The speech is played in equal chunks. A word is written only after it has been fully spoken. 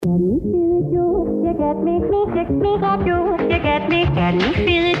Hi,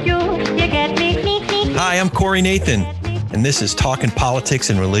 I'm Corey Nathan, and this is Talking Politics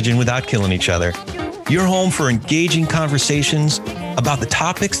and Religion Without Killing Each Other. Your home for engaging conversations about the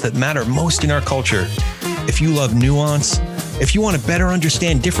topics that matter most in our culture. If you love nuance, if you want to better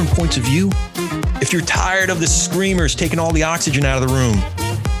understand different points of view, if you're tired of the screamers taking all the oxygen out of the room,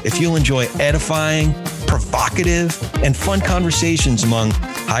 if you'll enjoy edifying, provocative, and fun conversations among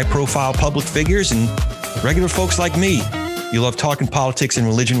high-profile public figures and regular folks like me, you love talking politics and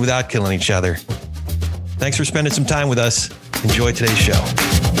religion without killing each other. Thanks for spending some time with us. Enjoy today's show.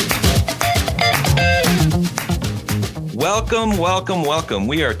 Welcome, welcome, welcome.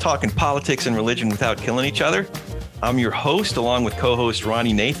 We are talking politics and religion without killing each other. I'm your host, along with co-host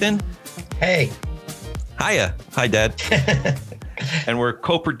Ronnie Nathan. Hey. Hiya. Hi, Dad. And we're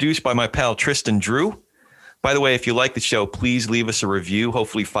co-produced by my pal Tristan Drew. By the way, if you like the show, please leave us a review,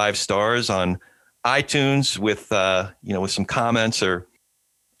 hopefully 5 stars on iTunes with some comments, or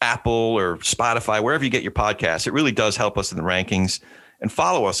Apple or Spotify, wherever you get your podcasts. It really does help us in the rankings. And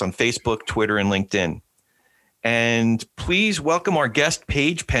follow us on Facebook, Twitter, and LinkedIn. And please welcome our guest,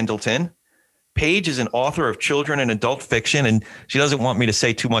 Paige Pendleton. Paige is an author of children and adult fiction, and she doesn't want me to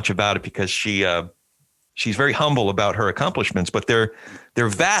say too much about it because she's very humble about her accomplishments, but they're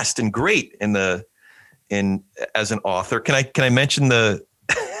vast and great as an author. Can I mention Can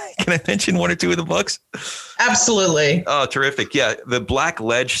I mention one or two of the books? Absolutely. Oh, terrific. Yeah. The Black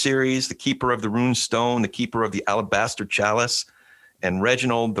Ledge series, The Keeper of the Rune Stone, The Keeper of the Alabaster Chalice, and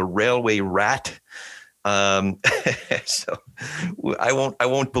Reginald the Railway Rat. So I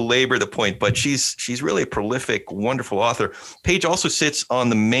won't belabor the point, but she's really a prolific, wonderful author. Paige also sits on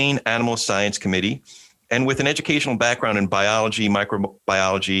the Maine Animal Science Committee, and with an educational background in biology,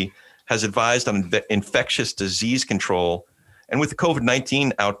 microbiology, has advised on infectious disease control. And with the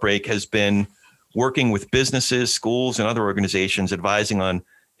COVID-19 outbreak, has been working with businesses, schools, and other organizations advising on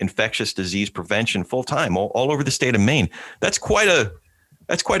infectious disease prevention full time all over the state of Maine. That's quite a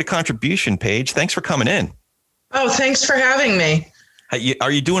contribution, Paige. Thanks for coming in. Oh, thanks for having me.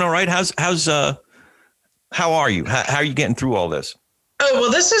 Are you doing all right? how are you? How are you getting through all this? Oh,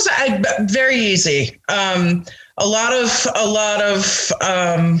 well, this is very easy. A lot of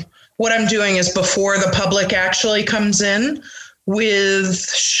what I'm doing is before the public actually comes in,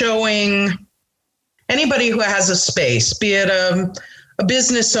 with showing anybody who has a space, be it a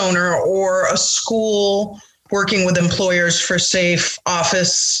business owner or a school, working with employers for safe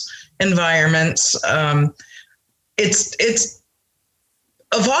office environments. It's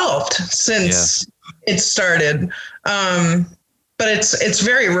evolved since it started, but it's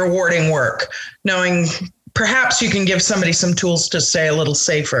very rewarding work, knowing perhaps you can give somebody some tools to stay a little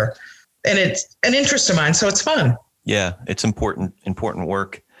safer. And it's an interest of mine, so it's fun. Yeah, it's important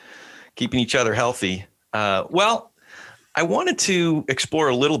work, keeping each other healthy. Well, I wanted to explore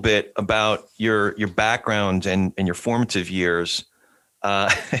a little bit about your background and your formative years.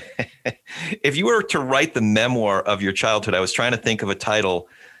 If you were to write the memoir of your childhood, I was trying to think of a title.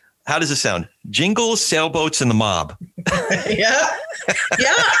 How does it sound? Jingles, Sailboats, and the Mob. Yeah.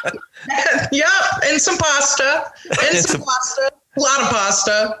 And some pasta. Pasta. A lot of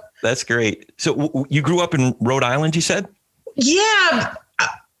pasta. That's great. So you grew up in Rhode Island, you said? Yeah.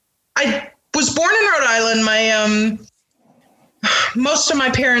 I was born in Rhode Island. My most of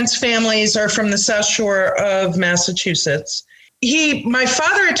my parents' families are from the South Shore of Massachusetts. My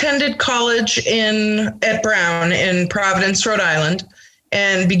father attended college at Brown in Providence, Rhode Island,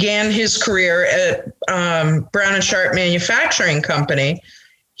 and began his career at Brown and Sharp Manufacturing Company.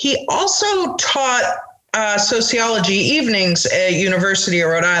 He also taught sociology evenings at University of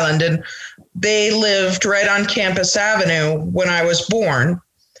Rhode Island, and they lived right on Campus Avenue when I was born.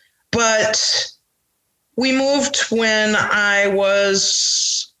 But we moved when I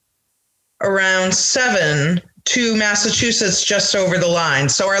was around 7 to Massachusetts, just over the line.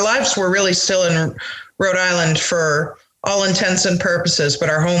 So our lives were really still in Rhode Island for all intents and purposes, but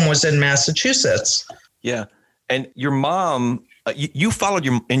our home was in Massachusetts. Yeah. And your mom, you followed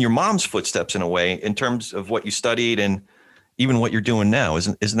in your mom's footsteps in a way, in terms of what you studied and even what you're doing now.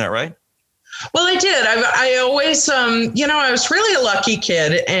 Isn't that right? Well, I did. I always, I was really a lucky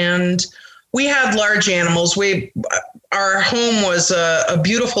kid, and we had large animals. Our home was a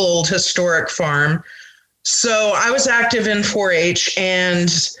beautiful old historic farm. So I was active in 4-H, and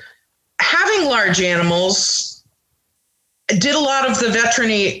having large animals, did a lot of the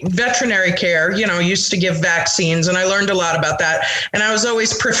veterinary care, used to give vaccines, and I learned a lot about that. And I was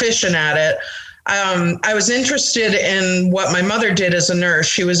always proficient at it. I was interested in what my mother did as a nurse.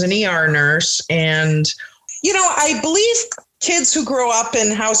 She was an ER nurse. And, I believe kids who grow up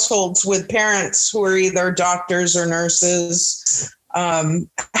in households with parents who are either doctors or nurses have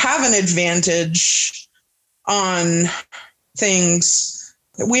an advantage on things.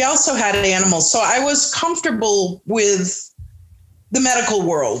 We also had animals, so I was comfortable with the medical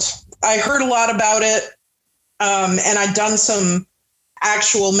world. I heard a lot about it, and I'd done some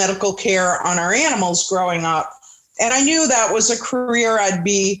actual medical care on our animals growing up, and I knew that was a career I'd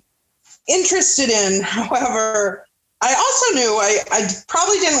be interested in. However, I also knew I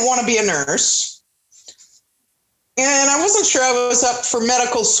probably didn't want to be a nurse, and I wasn't sure I was up for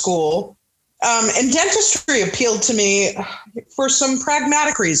medical school. And dentistry appealed to me for some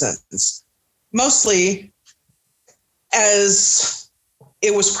pragmatic reasons, mostly as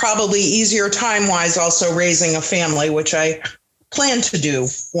it was probably easier time-wise also raising a family, which I plan to do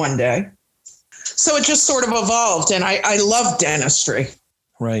one day. So it just sort of evolved, and I love dentistry.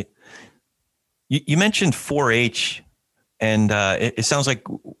 Right. You mentioned 4-H, and it sounds like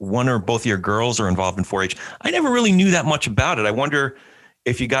one or both of your girls are involved in 4-H. I never really knew that much about it. I wonder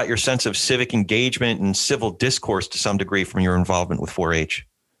if you got your sense of civic engagement and civil discourse to some degree from your involvement with 4-H.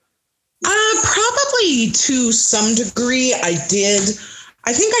 Probably to some degree I did.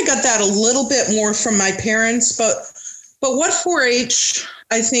 I think I got that a little bit more from my parents, but what 4-H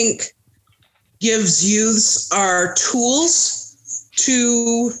I think gives youths are tools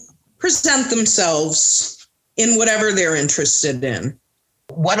to present themselves in whatever they're interested in.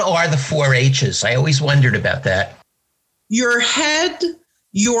 What are the 4-H's? I always wondered about that. Your head,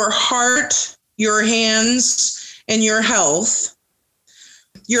 your heart, your hands, and your health.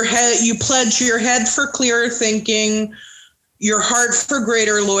 Your head, you pledge your head for clearer thinking, your heart for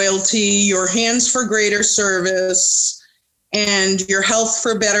greater loyalty, your hands for greater service, and your health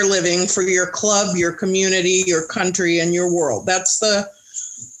for better living for your club, your community, your country, and your world. That's the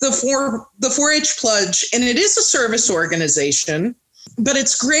 4-H pledge, and it is a service organization, but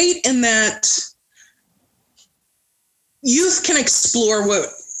it's great in that youth can explore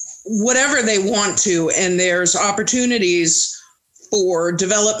whatever they want to, and there's opportunities for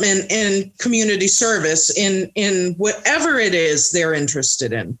development and community service in whatever it is they're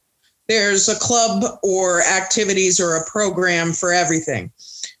interested in. There's a club or activities or a program for everything.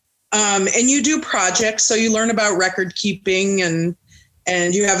 And you do projects, so you learn about record keeping and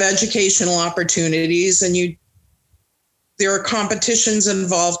you have educational opportunities, and there are competitions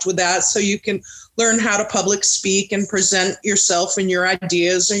involved with that, so you can learn how to public speak and present yourself and your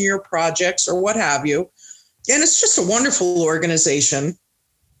ideas and your projects or what have you. And it's just a wonderful organization.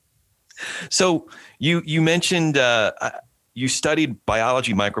 So you mentioned you studied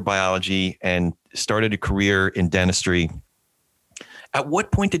biology, microbiology, and started a career in dentistry. At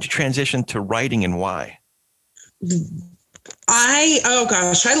what point did you transition to writing, and why? I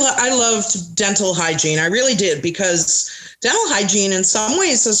loved dental hygiene. I really did, because dental hygiene in some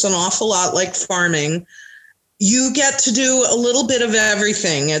ways is an awful lot like farming. You get to do a little bit of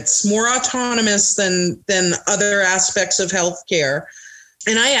everything. It's more autonomous than other aspects of healthcare.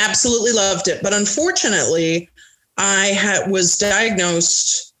 And I absolutely loved it. But unfortunately, I was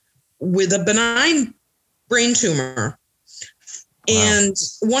diagnosed with a benign brain tumor. Wow. And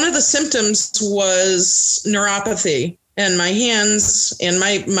one of the symptoms was neuropathy. And my hands and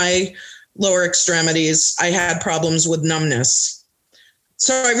my lower extremities, I had problems with numbness.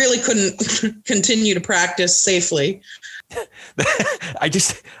 So I really couldn't continue to practice safely. I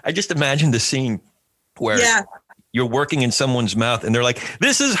just imagine the scene where you're working in someone's mouth and they're like,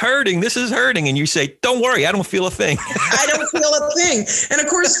 this is hurting. And you say, don't worry, I don't feel a thing. I don't feel a thing. And of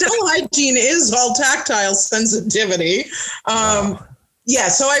course, dental hygiene is all tactile sensitivity. Wow. Yeah,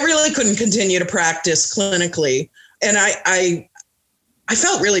 so I really couldn't continue to practice clinically. And I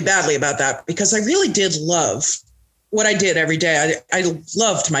felt really badly about that, because I really did love what I did every day. I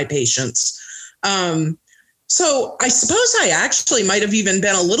loved my patients. So I suppose I actually might have even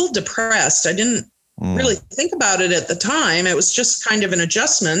been a little depressed. I didn't really think about it at the time. It was just kind of an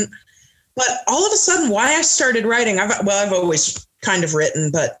adjustment. But all of a sudden, why I started writing, I've always kind of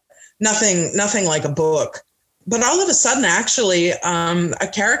written, but nothing like a book. But all of a sudden, actually, a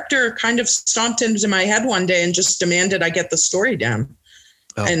character kind of stomped into my head one day and just demanded I get the story down.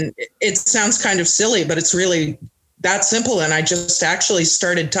 Oh. And it sounds kind of silly, but it's really that simple. And I just actually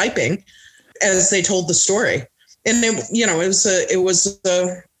started typing as they told the story. And it was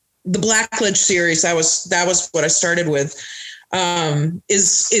the Blackledge series. That was what I started with.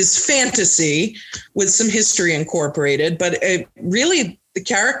 Is fantasy with some history incorporated, but really the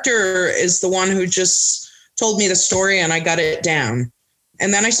character is the one who just told me the story and I got it down.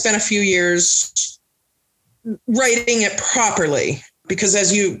 And then I spent a few years writing it properly, because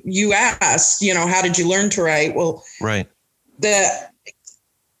as you asked, how did you learn to write? Well, right. there's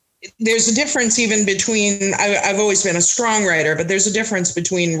a difference even between, I've always been a strong writer, but there's a difference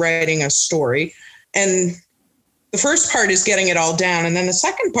between writing a story. And the first part is getting it all down. And then the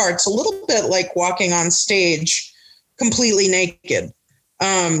second part's a little bit like walking on stage completely naked.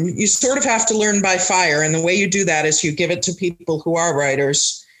 You sort of have to learn by fire. And the way you do that is you give it to people who are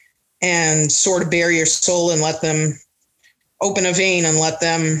writers and sort of bare your soul and let them open a vein and let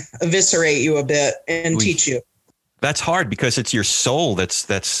them eviscerate you a bit and teach you. That's hard because it's your soul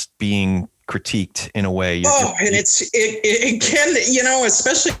that's being critiqued in a way. And it can,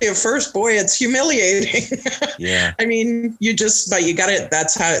 especially at first, boy, it's humiliating. Yeah. I mean, but you got it.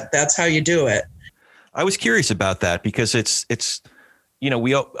 That's how you do it. I was curious about that because it's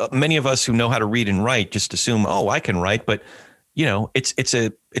many of us who know how to read and write just assume, oh, I can write, but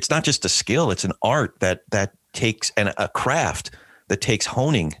it's not just a skill, it's an art that takes, and a craft that takes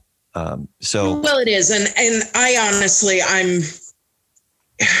honing. Well, it is. And I honestly,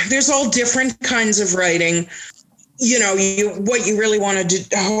 there's all different kinds of writing. What you really want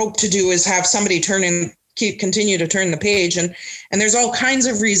to hope to do is have somebody continue to turn the page. And there's all kinds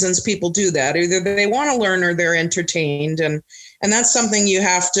of reasons people do that. Either they want to learn or they're entertained. And that's something you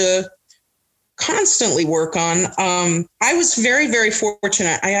have to constantly work on. I was very, very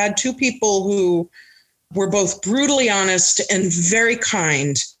fortunate. I had two people who were both brutally honest and very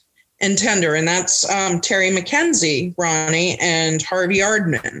kind and tender. And that's Terry McKenzie, Ronnie, and Harvey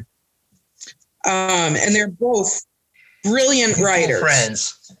Ardman. And they're both brilliant writers.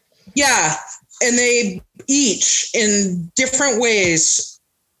 Friends. Yeah. And they each, in different ways,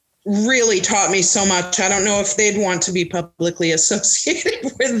 really taught me so much. I don't know if they'd want to be publicly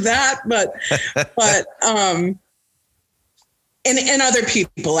associated with that, but and other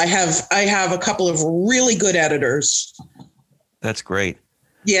people. I have a couple of really good editors. That's great.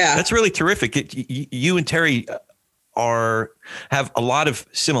 Yeah. That's really terrific. You and Terry have a lot of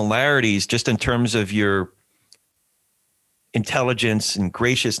similarities just in terms of your intelligence and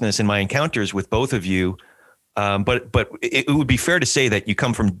graciousness in my encounters with both of you. But it would be fair to say that you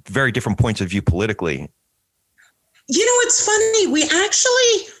come from very different points of view politically. It's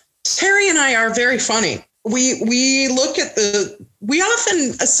funny. Terry and I are very funny. We look at we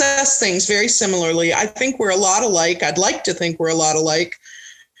often assess things very similarly. I think we're a lot alike. I'd like to think we're a lot alike.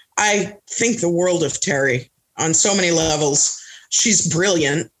 I think the world of Terry on so many levels. She's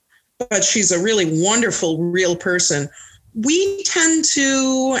brilliant, but she's a really wonderful, real person. We tend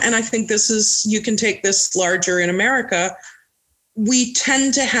to, and I think you can take this larger in America, we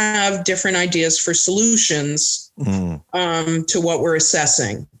tend to have different ideas for solutions to what we're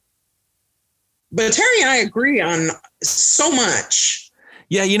assessing. But Terry and I agree on so much.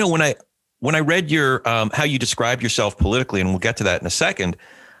 Yeah, when I read your how you describe yourself politically, and we'll get to that in a second,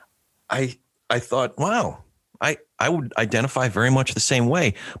 I thought, wow, I would identify very much the same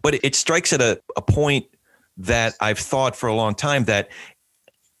way. But it strikes at a point that I've thought for a long time, that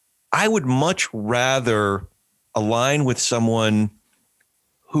I would much rather align with someone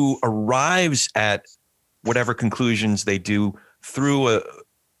who arrives at whatever conclusions they do through a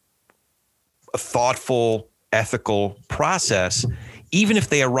thoughtful, ethical process, even if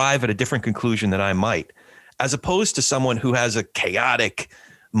they arrive at a different conclusion than I might, as opposed to someone who has a chaotic,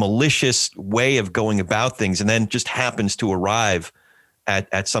 malicious way of going about things and then just happens to arrive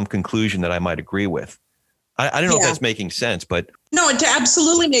at some conclusion that I might agree with. I don't know if that's making sense, but. No, it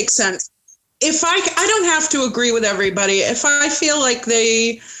absolutely makes sense. If I don't have to agree with everybody, if I feel like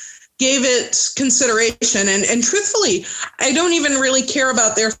they gave it consideration, and truthfully, I don't even really care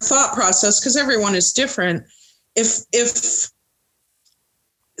about their thought process because everyone is different. If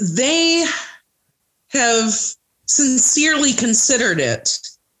they have sincerely considered it,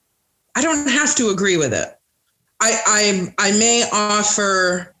 I don't have to agree with it. I may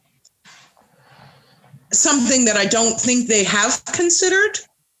offer something that I don't think they have considered.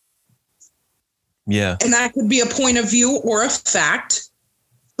 Yeah. And that could be a point of view or a fact.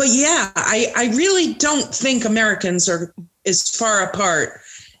 But yeah, I really don't think Americans are as far apart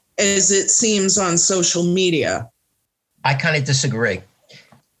as it seems on social media. I kind of disagree.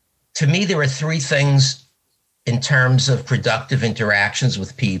 To me, there are three things in terms of productive interactions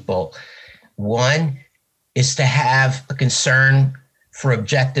with people. One is to have a concern for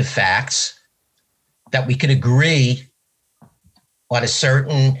objective facts, that we could agree on a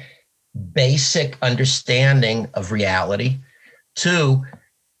certain basic understanding of reality. Two,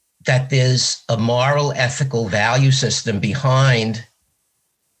 that there's a moral, ethical value system behind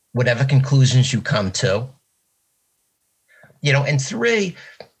whatever conclusions you come to. And three,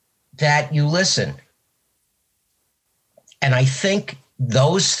 that you listen. And I think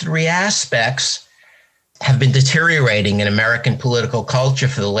those three aspects have been deteriorating in American political culture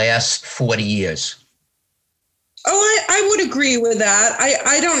for the last 40 years. Oh, I would agree with that.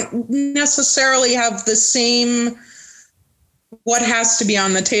 I don't necessarily have the same what has to be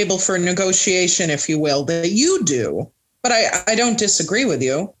on the table for negotiation, if you will, that you do. But I don't disagree with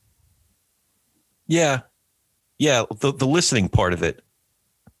you. Yeah. Yeah. The listening part of it.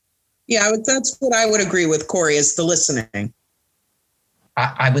 Yeah, that's what I would agree with, Corey, is the listening.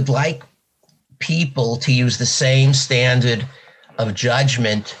 I would like people to use the same standard of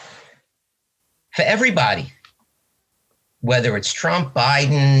judgment for everybody, whether it's Trump,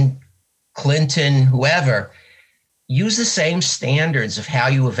 Biden, Clinton, whoever. Use the same standards of how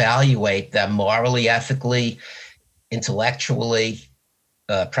you evaluate them morally, ethically, intellectually,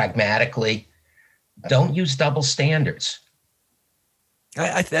 pragmatically. Don't use double standards.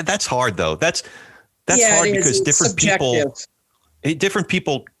 That's hard, though. That's yeah, hard because it's different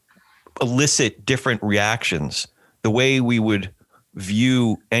people elicit different reactions. The way we would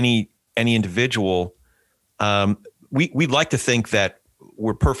view any individual, we'd like to think that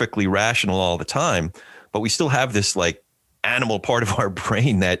we're perfectly rational all the time, but we still have this like animal part of our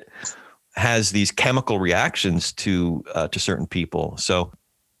brain that has these chemical reactions to certain people. So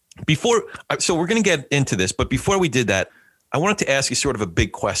we're going to get into this, but before we did that, I wanted to ask you sort of a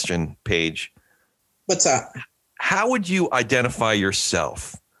big question, Paige. What's that? How would you identify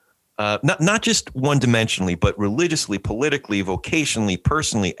yourself? Not just one-dimensionally, but religiously, politically, vocationally,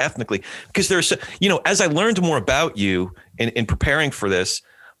 personally, ethnically. Because there's, as I learned more about you in preparing for this,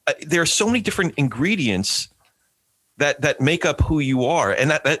 there are so many different ingredients that make up who you are,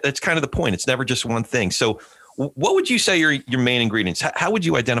 and that's kind of the point. It's never just one thing. So, what would you say are your main ingredients? How would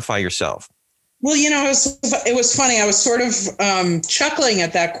you identify yourself? Well, it was funny. I was sort of chuckling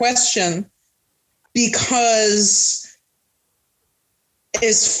at that question because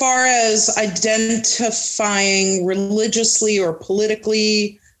as far as identifying religiously or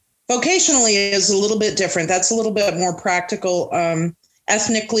politically, vocationally is a little bit different. That's a little bit more practical.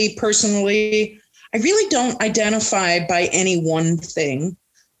 Ethnically, personally, I really don't identify by any one thing.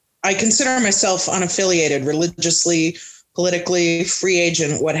 I consider myself unaffiliated, religiously, politically, free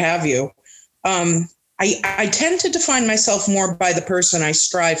agent, what have you. I tend to define myself more by the person I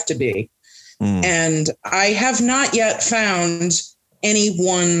strive to be. And I have not yet found any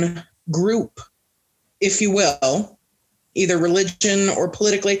one group, if you will, either religion or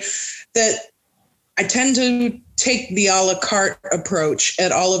politically, that I tend to take the a la carte approach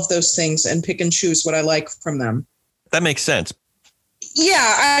at all of those things and pick and choose what I like from them. That makes sense. Yeah,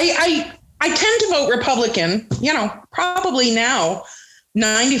 I tend to vote Republican, probably now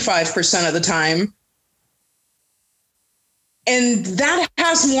 95% of the time. And that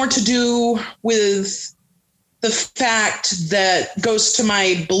has more to do with the fact that goes to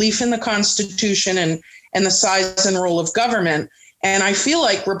my belief in the Constitution and the size and role of government. And I feel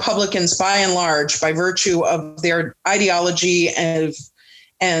like Republicans, by and large, by virtue of their ideology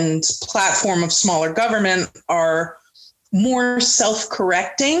and platform of smaller government, are more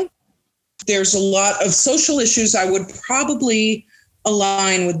self-correcting. There's a lot of social issues I would probably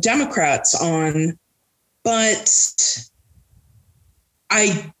align with Democrats on, but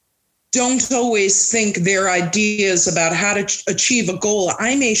I don't always think their ideas about how to achieve a goal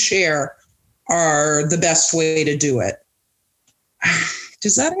I may share are the best way to do it.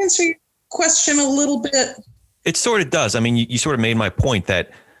 Does that answer your question a little bit? It sort of does. I mean, you sort of made my point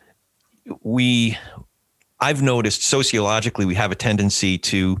that I've noticed sociologically, we have a tendency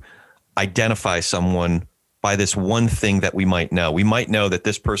to identify someone by this one thing that we might know. We might know that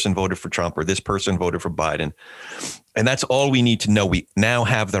this person voted for Trump or this person voted for Biden. And that's all we need to know. We now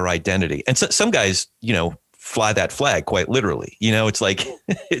have their identity. And so, some guys, fly that flag quite literally. It's like,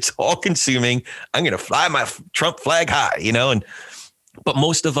 it's all consuming. I'm going to fly my Trump flag high, but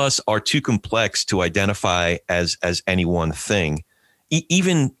most of us are too complex to identify as any one thing.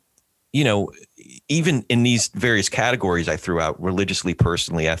 Even in these various categories I threw out, religiously,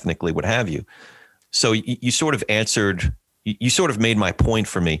 personally, ethnically, what have you. So you sort of answered, you sort of made my point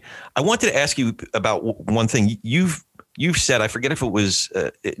for me. I wanted to ask you about one thing you've said. I forget if it was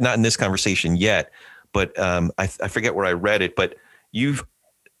not in this conversation yet, but I forget where I read it. But you've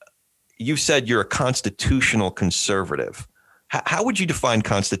said you're a constitutional conservative. How would you define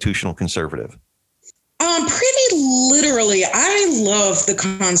constitutional conservative? Pretty literally, I love the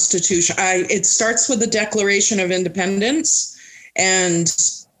Constitution. It starts with the Declaration of Independence, and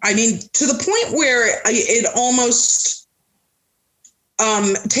I mean, to the point where it almost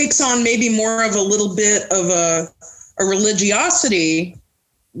takes on maybe more of a little bit of a religiosity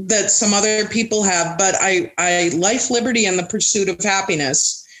that some other people have. But I life, liberty, and the pursuit of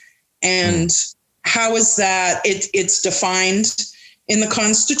happiness. And How is that? It's defined in the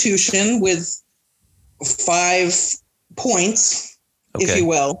Constitution with 5 points, if you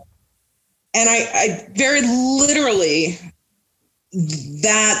will. And I very literally,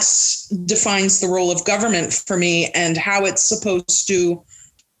 that defines the role of government for me and how it's supposed to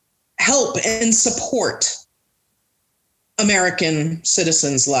help and support American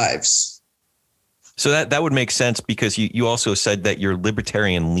citizens' lives. So that would make sense because you also said that you're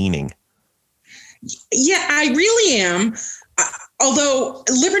libertarian leaning. Yeah, I really am. Although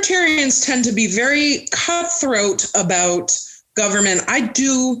libertarians tend to be very cutthroat about government, I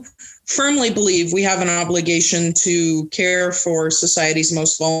do firmly believe we have an obligation to care for society's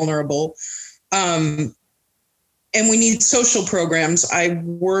most vulnerable. And we need social programs. I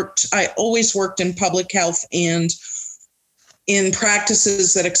always worked in public health and in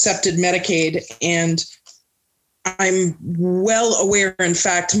practices that accepted Medicaid. And I'm well aware, in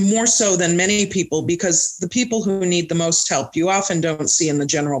fact, more so than many people, because the people who need the most help, you often don't see in the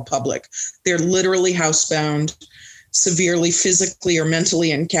general public. They're literally housebound, severely physically or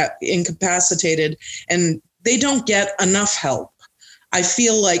mentally incapacitated, and they don't get enough help. I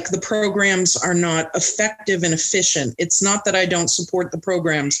feel like the programs are not effective and efficient. It's not that I don't support the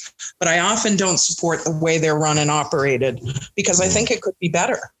programs, but I often don't support the way they're run and operated because I think it could be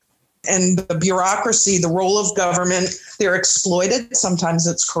better. And the bureaucracy, the role of government, they're exploited. Sometimes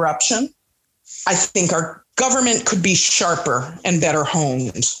it's corruption. I think our government could be sharper and better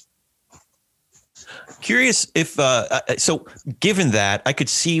honed. Curious if, so given that, I could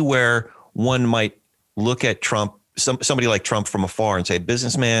see where one might look at Trump, somebody like Trump from afar and say,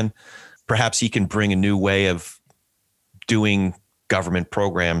 businessman, perhaps he can bring a new way of doing government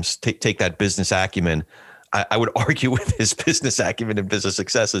programs, take that business acumen. I would argue with his business acumen and business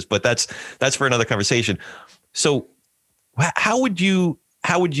successes, but that's for another conversation. So how did you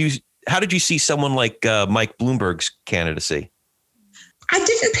see someone like Mike Bloomberg's candidacy? I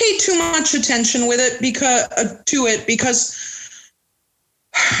didn't pay too much attention because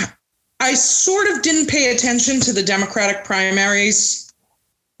I sort of didn't pay attention to the Democratic primaries.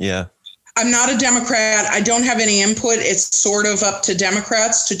 Yeah. I'm not a Democrat. I don't have any input. It's sort of up to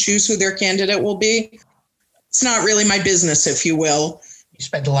Democrats to choose who their candidate will be. It's not really my business, if you will. You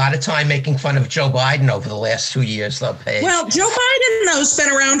spent a lot of time making fun of Joe Biden over the last 2 years, though, Paige. Well, Joe Biden, though, has been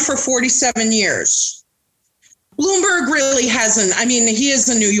around for 47 years. Bloomberg really hasn't. I mean, he is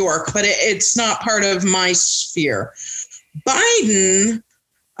in New York, but it's not part of my sphere. Biden,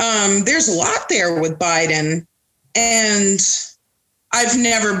 there's a lot there with Biden, and I've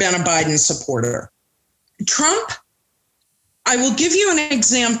never been a Biden supporter. Trump, I will give you an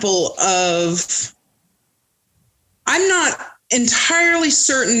example of, I'm not entirely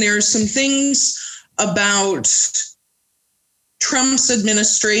certain. There are some things about Trump's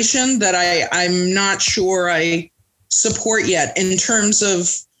administration that I'm not sure I support yet in terms of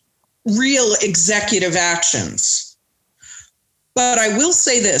real executive actions. But I will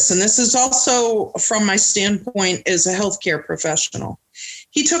say this, and this is also from my standpoint as a healthcare professional.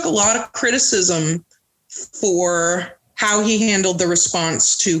 He took a lot of criticism for how he handled the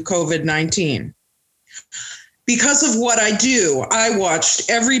response to COVID-19. Because of what I do, I watched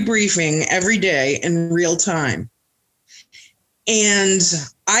every briefing every day in real time. And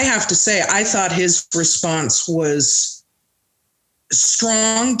I have to say, I thought his response was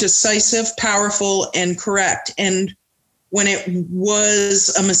strong, decisive, powerful, and correct. And when it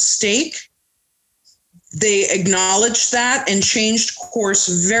was a mistake, they acknowledged that and changed course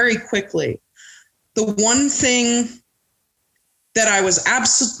very quickly. The one thing that I was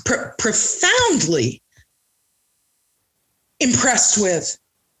profoundly impressed with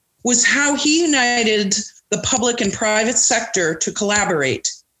was how he united the public and private sector to collaborate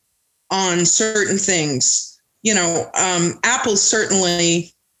on certain things. You know, Apple's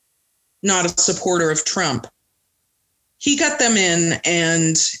certainly not a supporter of Trump. He got them in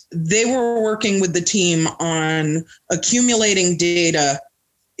and they were working with the team on accumulating data.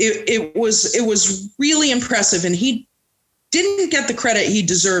 It was really impressive, and he didn't get the credit he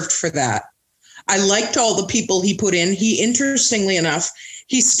deserved for that. I liked all the people he put in. He, interestingly enough,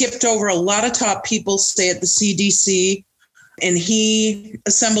 he skipped over a lot of top people, say at the CDC, and he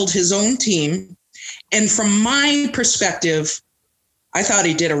assembled his own team. And from my perspective, I thought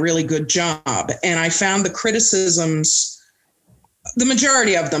he did a really good job. And I found the criticisms, the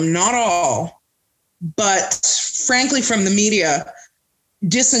majority of them, not all, but frankly, from the media,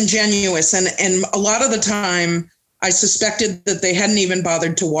 disingenuous. And a lot of the time, I suspected that they hadn't even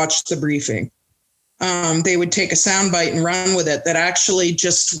bothered to watch the briefing. They would take a soundbite and run with it that actually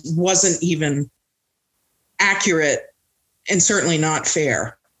just wasn't even accurate and certainly not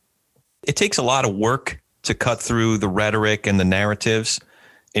fair. It takes a lot of work to cut through the rhetoric and the narratives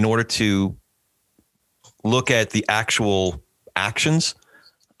in order to look at the actual actions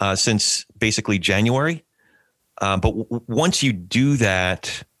since basically January. But once you do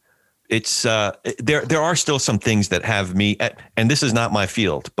that, it's there are still some things that have me, and this is not my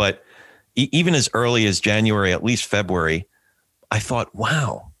field, but even as early as January, at least February, I thought,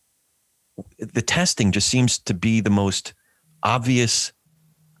 wow, the testing just seems to be the most obvious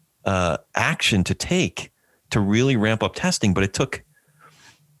action to take to really ramp up testing. But it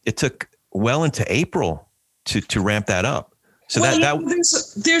took well into April to ramp that up. So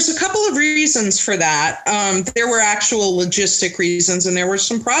there's a couple of reasons for that. There were actual logistic reasons, and there were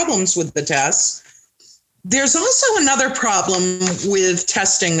some problems with the tests. There's also another problem with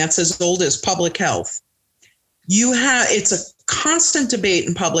testing that's as old as public health. It's a constant debate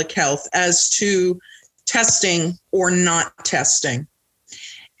in public health as to testing or not testing.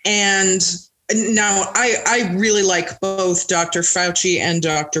 And now I really like both Dr. Fauci and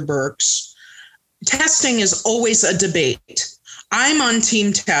Dr. Birx. Testing is always a debate. I'm on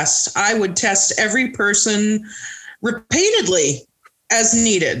team test. I would test every person repeatedly as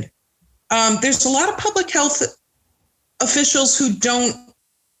needed. There's a lot of public health officials who don't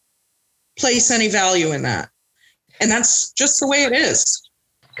place any value in that. And that's just the way it is.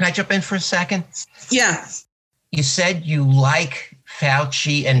 Can I jump in for a second? Yeah. You said you like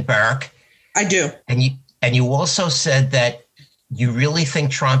Fauci and Birx. I do. And you also said that you really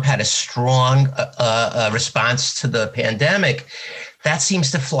think Trump had a strong response to the pandemic. That seems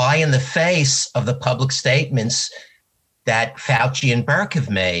to fly in the face of the public statements that Fauci and Birx have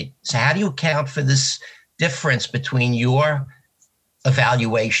made. So how do you account for this difference between your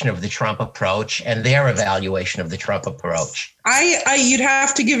evaluation of the Trump approach and their evaluation of the Trump approach? You'd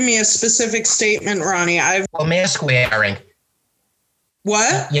have to give me a specific statement, Ronnie. Well, mask wearing.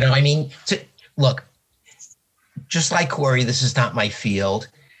 What? Look, just like Corey, this is not my field.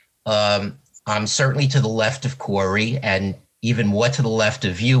 I'm certainly to the left of Corey and even more to the left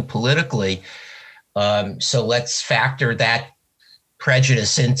of you politically. So let's factor that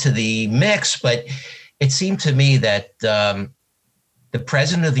prejudice into the mix. But it seemed to me that the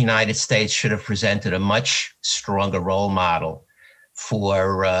president of the United States should have presented a much stronger role model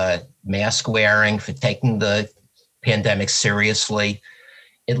for mask wearing, for taking the pandemic seriously,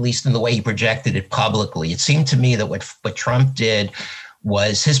 at least in the way he projected it publicly. It seemed to me that what Trump did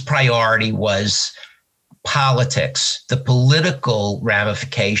was his priority was politics, the political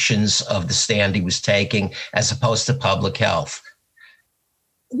ramifications of the stand he was taking, as opposed to public health.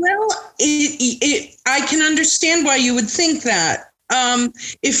 Well, I can understand why you would think that.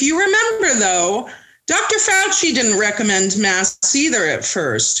 If you remember, though, Dr. Fauci didn't recommend masks either at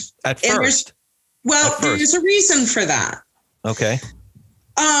first. There's a reason for that. Okay.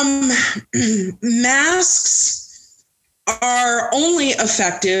 Masks are only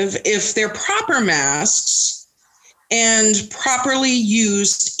effective if they're proper masks and properly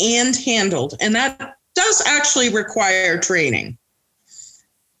used and handled. And that does actually require training.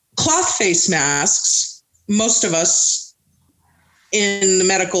 Cloth face masks, most of us in the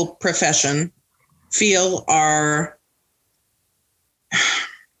medical profession feel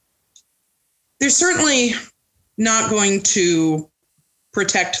they're certainly not going to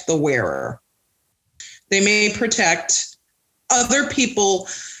protect the wearer. They may protect other people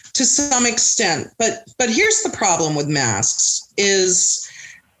to some extent, but here's the problem with masks is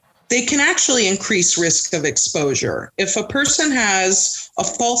they can actually increase risk of exposure. If a person has a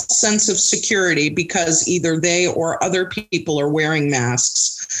false sense of security because either they or other people are wearing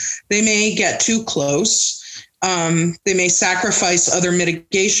masks, they may get too close. They may sacrifice other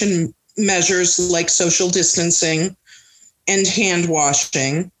mitigation measures like social distancing and hand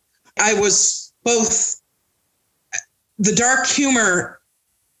washing. I was both, the dark humor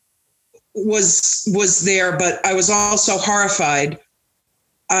was there, but I was also horrified.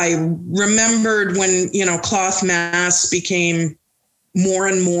 I remembered when, cloth masks became more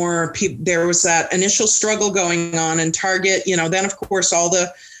and more, there was that initial struggle going on in Target, then of course all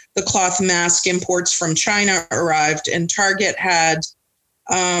the cloth mask imports from China arrived, and Target had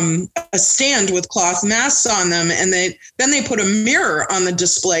a stand with cloth masks on them, and they put a mirror on the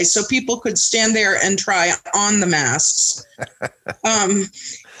display so people could stand there and try on the masks.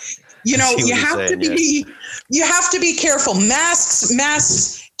 You have to be careful.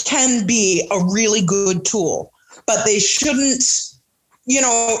 Masks can be a really good tool, but they shouldn't,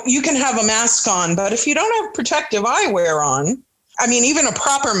 you can have a mask on, but if you don't have protective eyewear on, even a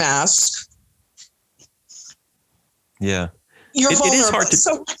proper mask. Yeah. You're vulnerable. It is hard to.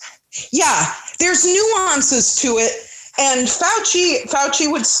 So, yeah, there's nuances to it. And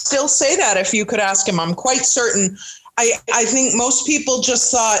Fauci would still say that if you could ask him. I'm quite certain. I think most people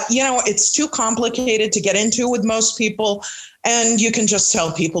just thought, it's too complicated to get into with most people. And you can just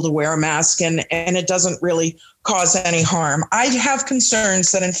tell people to wear a mask and it doesn't really cause any harm. I have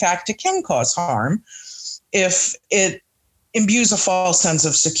concerns that, in fact, it can cause harm if it imbues a false sense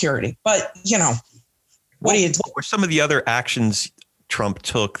of security. But, what do you do? What were some of the other actions Trump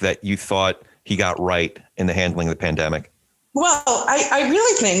took that you thought he got right in the handling of the pandemic? Well, I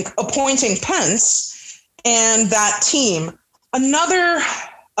really think appointing Pence and that team, another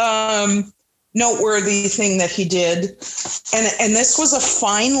noteworthy thing that he did, and this was a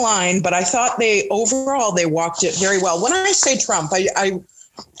fine line, but I thought they walked it very well. When I say Trump, I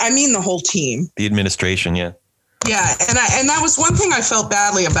mean the whole team. The administration, yeah. Yeah, and that was one thing I felt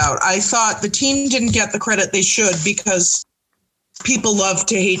badly about. I thought the team didn't get the credit they should because people love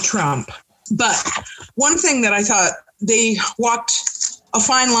to hate Trump. But one thing that I thought they walked a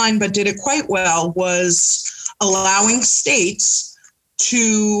fine line but did it quite well was allowing states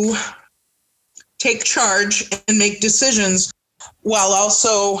to take charge and make decisions while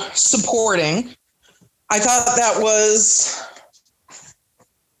also supporting. I thought that was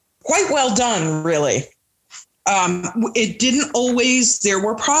quite well done, really. It didn't always, there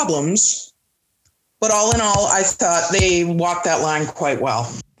were problems, but all in all, I thought they walked that line quite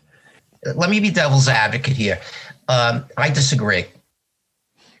well. Let me be devil's advocate here. I disagree.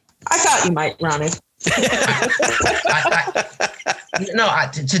 I thought you might, Ronnie. To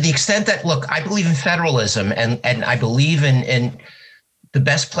the extent that, look, I believe in federalism and I believe in the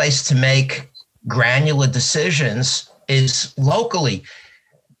best place to make granular decisions is locally.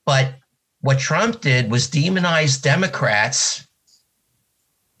 But what Trump did was demonize Democrats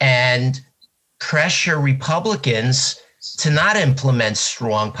and pressure Republicans to not implement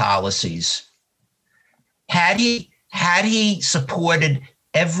strong policies. Had he supported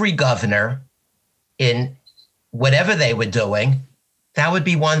every governor in whatever they were doing, that would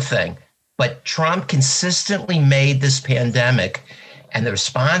be one thing. But Trump consistently made this pandemic and the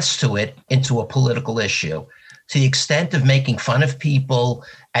response to it into a political issue, to the extent of making fun of people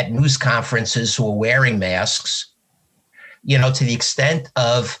at news conferences who are wearing masks, to the extent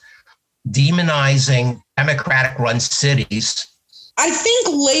of demonizing Democratic-run cities. I think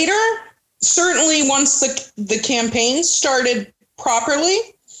later, certainly once the campaign started properly,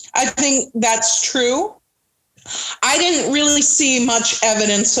 I think that's true. I didn't really see much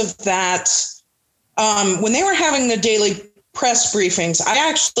evidence of that. When they were having the daily press briefings, I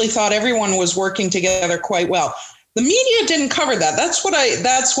actually thought everyone was working together quite well. The media didn't cover that. That's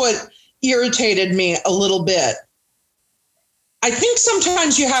what irritated me a little bit. I think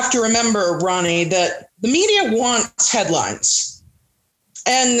sometimes you have to remember, Ronnie, that the media wants headlines.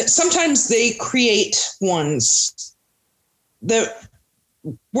 And sometimes they create ones that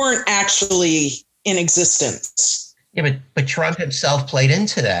weren't actually in existence. Yeah, but Trump himself played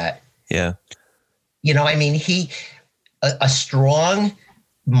into that. Yeah. A strong,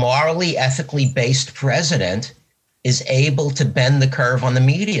 morally, ethically based president is able to bend the curve on the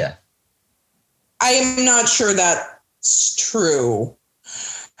media. I am not sure that's true.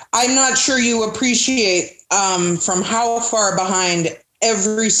 I'm not sure you appreciate from how far behind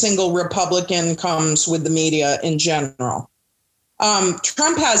every single Republican comes with the media in general.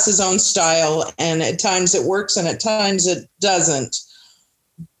 Trump has his own style, and at times it works and at times it doesn't.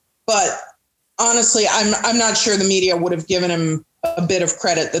 But honestly, I'm not sure the media would have given him a bit of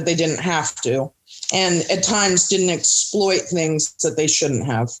credit that they didn't have to, and at times didn't exploit things that they shouldn't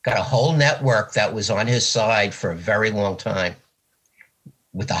have. Got a whole network that was on his side for a very long time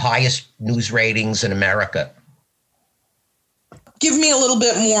with the highest news ratings in America. Give me a little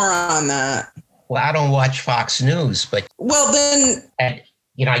bit more on that. Well, I don't watch Fox News, but well, then, and,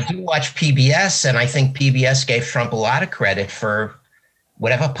 I do watch PBS, and I think PBS gave Trump a lot of credit for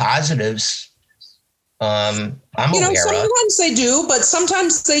whatever positives I'm aware of. Sometimes they do, but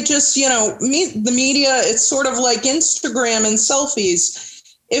sometimes they just, the media, it's sort of like Instagram and selfies.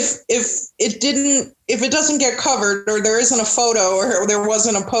 If it doesn't get covered, or there isn't a photo, or there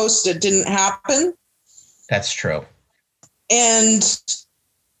wasn't a post, it didn't happen. That's true. And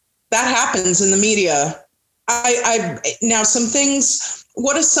that happens in the media. Now some things,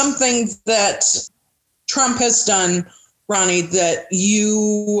 what is something that Trump has done, Ronnie, that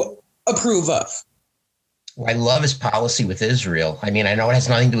you approve of? Well, I love his policy with Israel. I mean, I know it has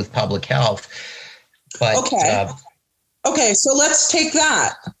nothing to do with public health, but okay, so let's take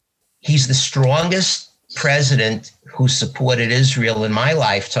that. He's the strongest president who supported Israel in my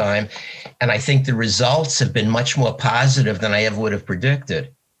lifetime, and I think the results have been much more positive than I ever would have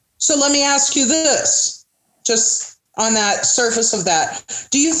predicted. So let me ask you this, just on that surface of that.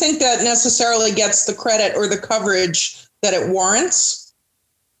 Do you think that necessarily gets the credit or the coverage that it warrants?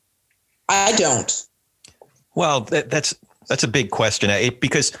 I don't. Well, that's a big question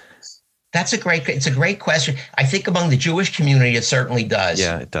because it's a great question. I think among the Jewish community, it certainly does.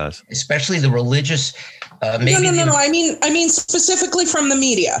 Yeah, it does. Especially the religious. No. I mean specifically from the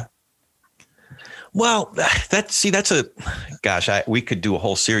media. Well, we could do a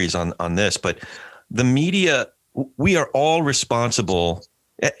whole series on this, but the media, we are all responsible.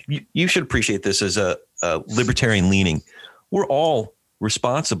 You should appreciate this as a libertarian leaning. We're all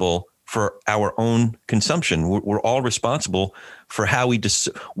responsible for our own consumption. We're all responsible for how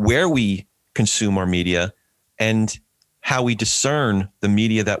where we consume our media and how we discern the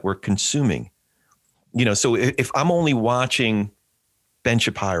media that we're consuming. So if I'm only watching Ben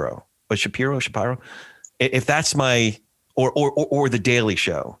Shapiro, if that's my, or the Daily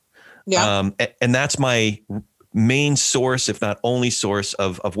Show, and that's my main source, if not only source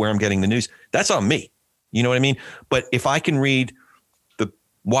of where I'm getting the news, that's on me. You know what I mean? But if I can read the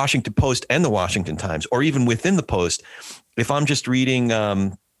Washington Post and the Washington Times, or even within the Post, if I'm just reading,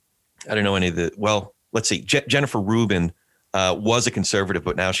 I don't know any of let's see, Jennifer Rubin was a conservative,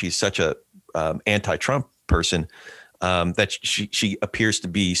 but now she's such a anti-Trump person that she appears to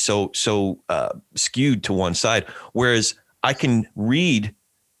be so skewed to one side. Whereas I can read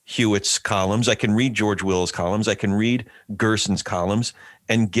Hewitt's columns, I can read George Will's columns, I can read Gerson's columns,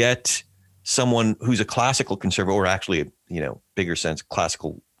 and get someone who's a classical conservative, or actually, bigger sense,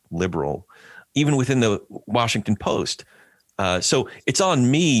 classical liberal, even within the Washington Post. So it's on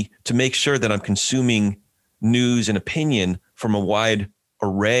me to make sure that I'm consuming news and opinion from a wide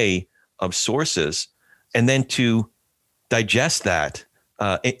array of sources, and then to digest that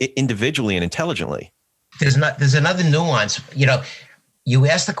individually and intelligently. There's another nuance. You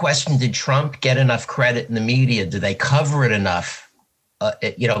asked the question, did Trump get enough credit in the media? Did they cover it enough,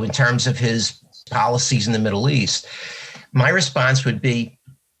 in terms of his policies in the Middle East? My response would be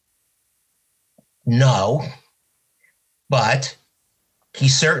no, but he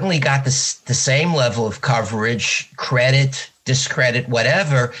certainly got the same level of coverage, credit, discredit,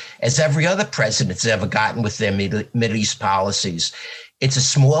 whatever, as every other president's ever gotten with their Middle East policies. It's a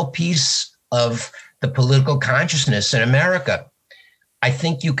small piece of the political consciousness in America. I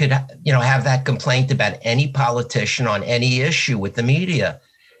think you could, have that complaint about any politician on any issue with the media.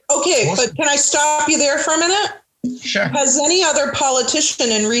 Okay, but can I stop you there for a minute? Sure. Has any other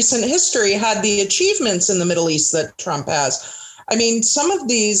politician in recent history had the achievements in the Middle East that Trump has? I mean, some of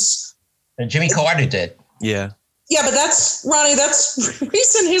these... Jimmy Carter did. Yeah. Yeah, but that's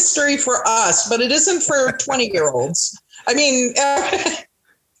recent history for us, but it isn't for 20-year-olds. I mean...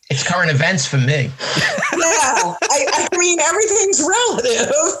 It's current events for me. Yeah, I mean, everything's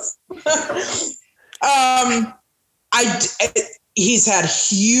relative. He's had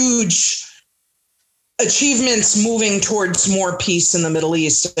huge achievements moving towards more peace in the Middle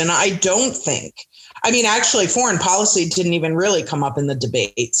East. And I don't think, actually, foreign policy didn't even really come up in the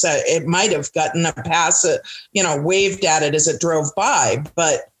debate. So it might have gotten a pass, waved at it as it drove by.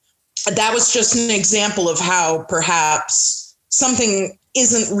 But that was just an example of how perhaps something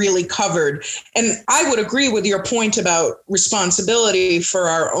isn't really covered. And I would agree with your point about responsibility for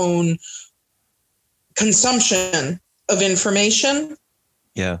our own consumption of information.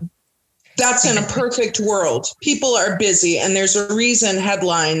 Yeah. That's in a perfect world. People are busy, and there's a reason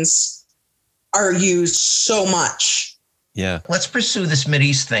headlines are used so much. Yeah. Let's pursue this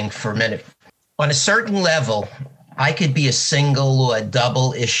Mideast thing for a minute. On a certain level, I could be a single or a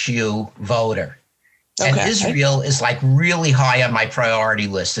double issue voter. And Israel is like really high on my priority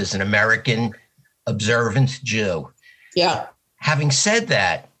list as an American observant Jew. Yeah. Having said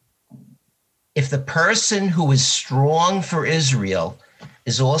that, if the person who is strong for Israel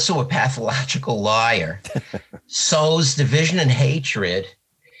is also a pathological liar, sows division and hatred,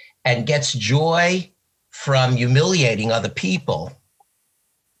 and gets joy from humiliating other people,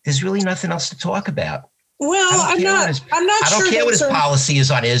 there's really nothing else to talk about. Well, I'm not sure. I don't care what his policy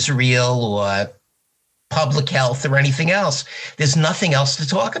is on Israel or public health or anything else. There's nothing else to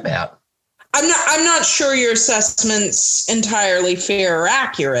talk about. I'm not sure your assessment's entirely fair or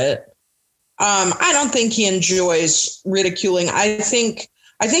accurate. I don't think he enjoys ridiculing. I think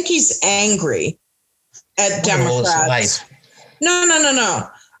he's angry at Democrats. No.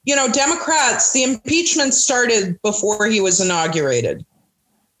 Democrats, the impeachment started before he was inaugurated.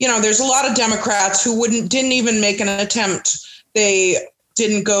 There's a lot of Democrats who didn't even make an attempt. They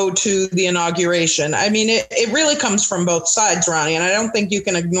didn't go to the inauguration. It really comes from both sides, Ronnie, and I don't think you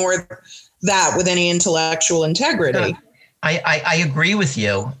can ignore that with any intellectual integrity. No, I agree with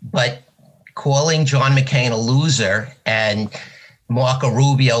you, but calling John McCain a loser and Marco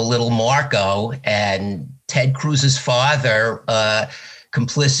Rubio, little Marco, and Ted Cruz's father,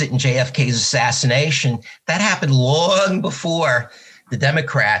 complicit in JFK's assassination, that happened long before the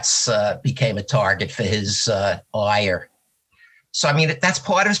Democrats became a target for his ire. So, I mean, that's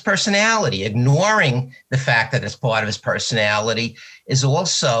part of his personality. Ignoring the fact that it's part of his personality is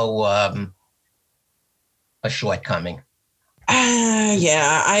also a shortcoming.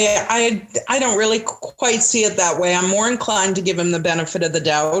 Yeah, I don't really quite see it that way. I'm more inclined to give him the benefit of the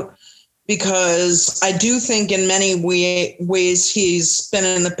doubt because I do think in many ways he's been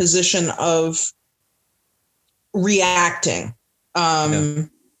in the position of reacting to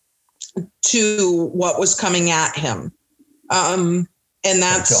what was coming at him. And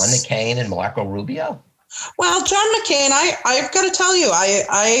that's John McCain and Marco Rubio. Well, John McCain, I've got to tell you,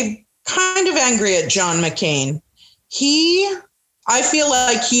 I'm kind of angry at John McCain. I feel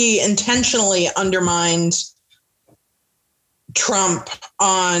like he intentionally undermined Trump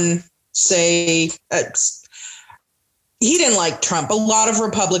on, say, he didn't like Trump. A lot of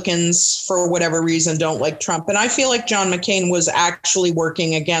Republicans, for whatever reason, don't like Trump. And I feel like John McCain was actually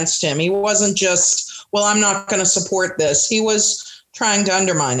working against him. He wasn't just, well, I'm not going to support this. He was trying to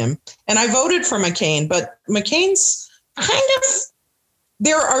undermine him. And I voted for McCain, but McCain's kind of,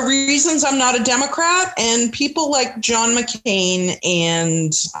 there are reasons I'm not a Democrat, and people like John McCain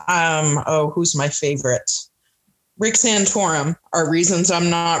and, who's my favorite? Rick Santorum are reasons I'm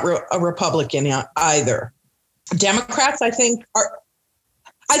not a Republican either. Democrats, I think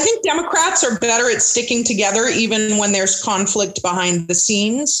Democrats are better at sticking together even when there's conflict behind the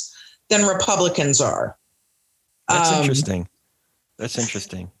scenes than Republicans are. That's interesting. That's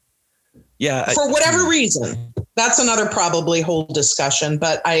interesting. Yeah. For whatever reason. That's another probably whole discussion.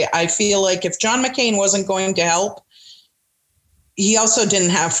 But I feel like if John McCain wasn't going to help, he also didn't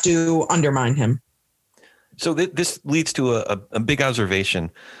have to undermine him. So this leads to a big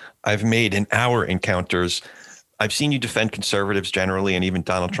observation I've made in our encounters. I've seen you defend conservatives generally and even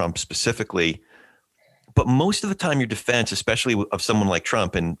Donald Trump specifically. But most of the time your defense, especially of someone like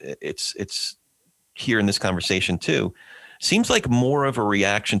Trump, and it's here in this conversation too, seems like more of a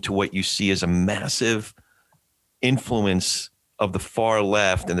reaction to what you see as a massive influence of the far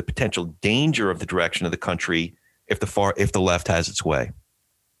left and the potential danger of the direction of the country if the left has its way.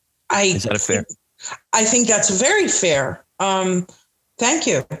 Is that fair? I think that's very fair. Thank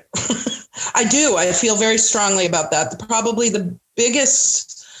you. I do. I feel very strongly about that. Probably the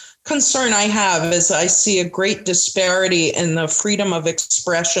biggest concern I have is I see a great disparity in the freedom of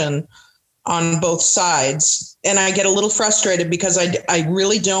expression on both sides. And I get a little frustrated because I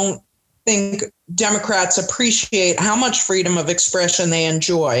really don't think Democrats appreciate how much freedom of expression they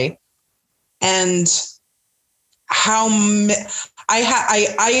enjoy and how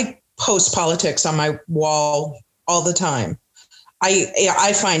I post politics on my wall all the time.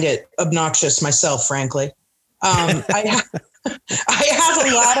 I find it obnoxious myself, frankly. I have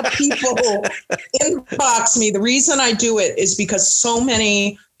a lot of people inbox me. The reason I do it is because so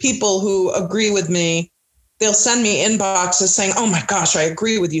many people who agree with me, they'll send me inboxes saying, oh my gosh, I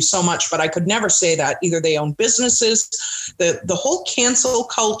agree with you so much, but I could never say that. Either they own businesses, the whole cancel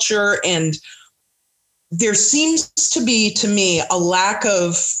culture, and there seems to be, to me, a lack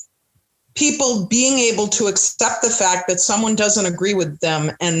of people being able to accept the fact that someone doesn't agree with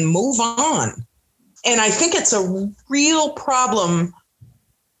them and move on. And I think it's a real problem,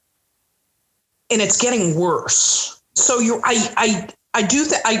 and it's getting worse. So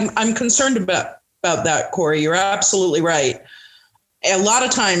I'm concerned about that, Corey. You're absolutely right. A lot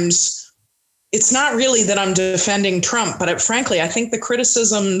of times it's not really that I'm defending Trump, but frankly, I think the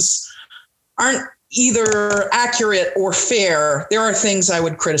criticisms aren't either accurate or fair. There are things I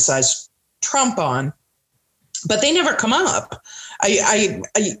would criticize Trump on, but they never come up.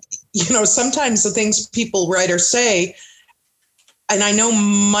 Sometimes the things people write or say, and I know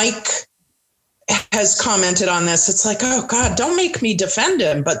Mike has commented on this. It's like, oh God, don't make me defend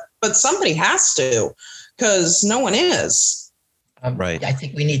him, but somebody has to, because no one is. Right. I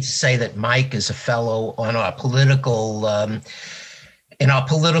think we need to say that Mike is a fellow on our political, in our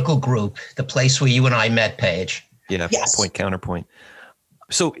political group, the place where you and I met, Paige. Yeah. Yes. Point, counterpoint.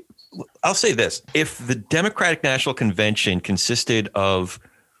 So I'll say this: if the Democratic National Convention consisted of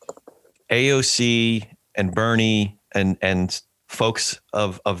AOC and Bernie and folks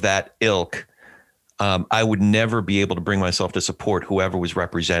of that ilk, I would never be able to bring myself to support whoever was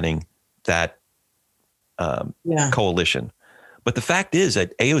representing that coalition. But the fact is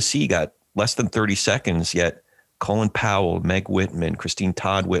that AOC got less than 30 seconds, yet Colin Powell, Meg Whitman, Christine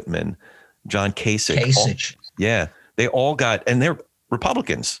Todd Whitman, John Kasich. Kasich. They all got, and they're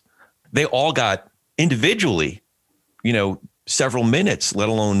Republicans. they all got individually, several minutes, let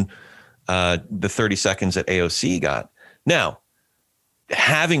alone the 30 seconds that AOC got. Now,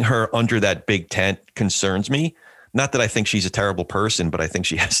 having her under that big tent concerns me. Not that I think she's a terrible person, but I think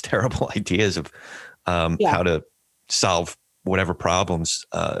she has terrible ideas of how to solve whatever problems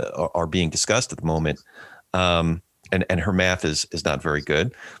are being discussed at the moment. And her math is not very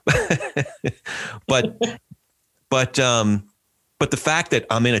good. but the fact that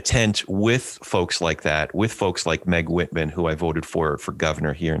I'm in a tent with folks like that, with folks like Meg Whitman, who I voted for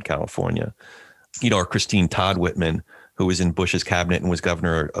governor here in California, or Christine Todd Whitman, who was in Bush's cabinet and was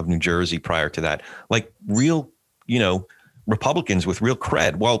governor of New Jersey prior to that, like real, Republicans with real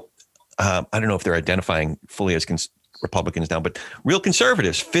cred. Well, I don't know if they're identifying fully as Republicans now, but real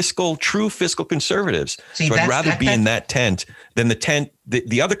conservatives, true fiscal conservatives. See, so I'd rather be in that tent than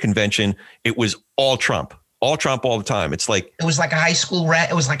the other convention. It was all Trump all the time. It was like a high school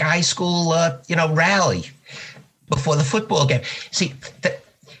rally before the football game. See,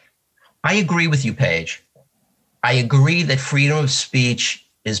 I agree with you, Paige. I agree that freedom of speech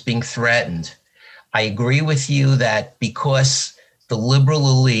is being threatened. I agree with you that because the liberal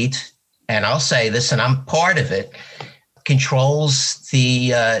elite, and I'll say this, and I'm part of it, controls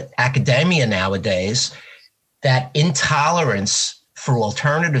the academia nowadays, that intolerance for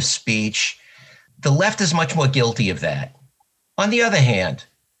alternative speech, the left is much more guilty of that. On the other hand,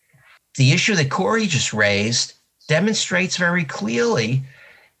 the issue that Corey just raised demonstrates very clearly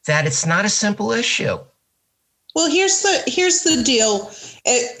that it's not a simple issue. Well, here's the deal.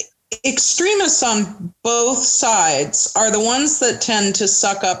 Extremists on both sides are the ones that tend to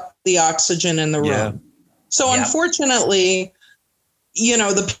suck up the oxygen in the room. Yeah. So unfortunately,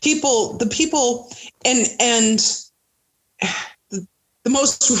 the people and the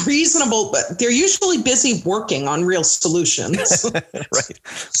most reasonable, but they're usually busy working on real solutions. Right.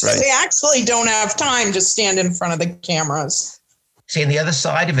 So they actually don't have time to stand in front of the cameras. See, and the other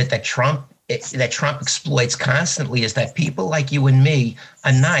side of it that Trump exploits constantly is that people like you and me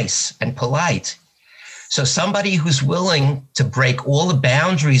are nice and polite. So somebody who's willing to break all the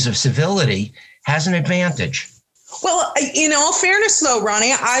boundaries of civility has an advantage. Well, in all fairness, though,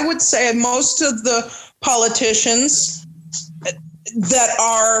 Ronnie, I would say most of the politicians that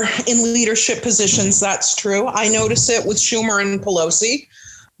are in leadership positions, that's true. I notice it with Schumer and Pelosi.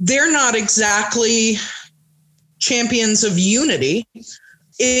 They're not exactly champions of unity.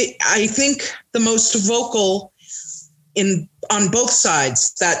 I think the most vocal on both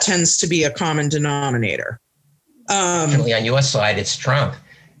sides, that tends to be a common denominator. Certainly on your side, it's Trump.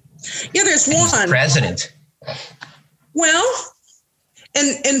 Yeah, there's one. He's the president. Well,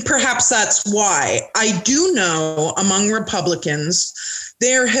 and perhaps that's why. I do know among Republicans,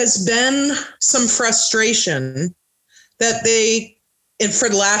 there has been some frustration that for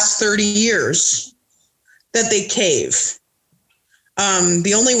the last 30 years, that they cave.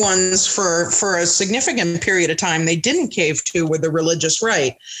 The only ones for a significant period of time they didn't cave to were the religious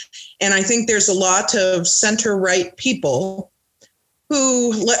right. And I think there's a lot of center-right people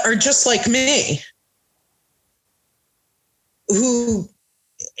who are just like me, who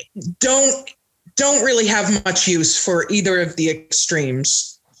don't really have much use for either of the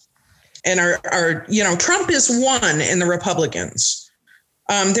extremes, and are Trump is one in the Republicans.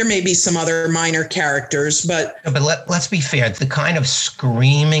 There may be some other minor characters, but let's be fair. The kind of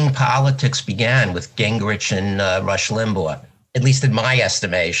screaming politics began with Gingrich and Rush Limbaugh, at least in my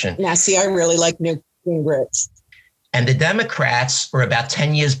estimation. Yeah, see, I really like Newt Gingrich. And the Democrats are about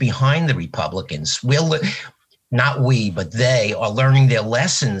 10 years behind the Republicans. Not we, but they are learning their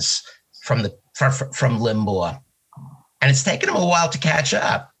lessons from Limbaugh. And it's taken them a while to catch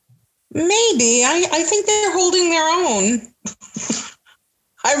up. Maybe. I think they're holding their own.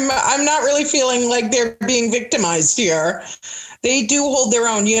 I'm not really feeling like they're being victimized here. They do hold their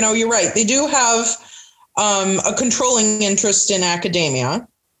own. You're right. They do have a controlling interest in academia,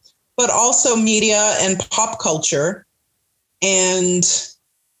 but also media and pop culture. And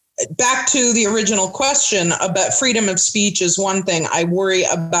back to the original question about freedom of speech is one thing I worry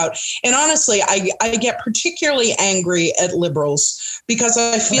about. And honestly, I get particularly angry at liberals because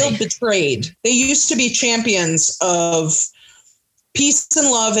I feel betrayed. They used to be champions of peace and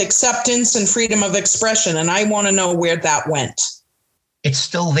love, acceptance, and freedom of expression. And I want to know where that went. It's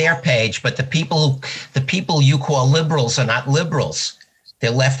still there, Paige, but the people you call liberals are not liberals. They're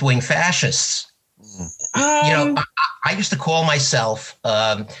left-wing fascists. I used to call myself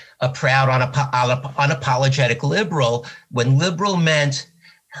a proud, unapologetic liberal when liberal meant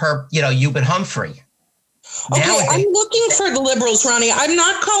Hubert Humphrey. Okay, I'm looking for the liberals, Ronnie. I'm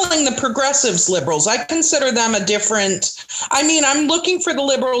not calling the progressives liberals. I consider them I'm looking for the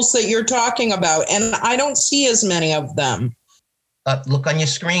liberals that you're talking about, and I don't see as many of them. Look on your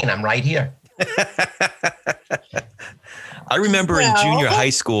screen. I'm right here. I remember in junior high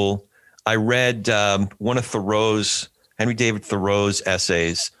school, I read one of Henry David Thoreau's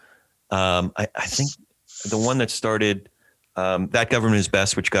essays. I think the one that started, that government is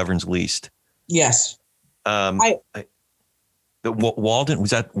best, which governs least. Yes. Walden,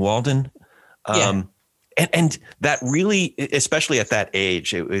 was that Walden? Yeah. And that really, especially at that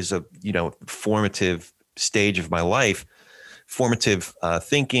age, it was a, formative stage of my life, formative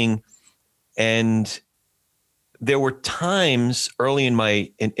thinking. And there were times early in my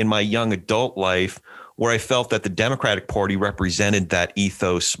young adult life where I felt that the Democratic Party represented that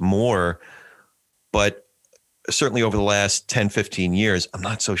ethos more, but certainly over the last 10, 15 years, I'm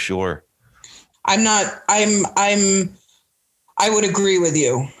not so sure. I would agree with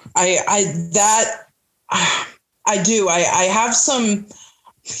you. I do. I have some,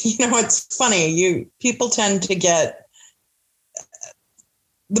 it's funny. People tend to get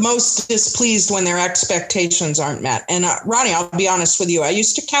the most displeased when their expectations aren't met. And Ronnie, I'll be honest with you. I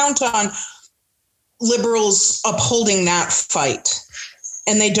used to count on liberals upholding that fight,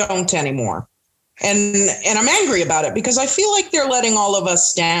 and they don't anymore. And I'm angry about it because I feel like they're letting all of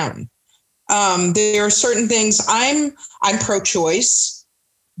us down. There are certain things I'm pro-choice,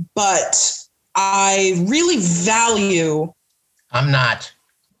 but I really value. I'm not.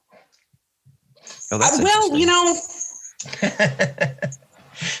 Oh, that's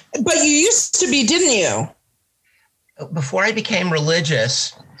but you used to be, didn't you? Before I became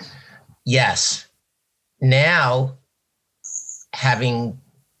religious, yes. Now, having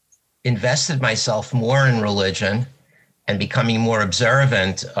invested myself more in religion and becoming more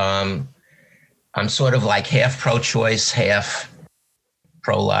observant, I'm sort of like half pro-choice, half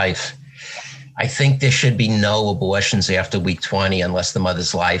pro-life. I think there should be no abortions after week 20 unless the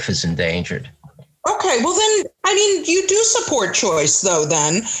mother's life is endangered. Okay, well then, you do support choice though,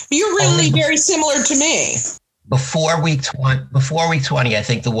 then. You're really very similar to me. Before week 20, I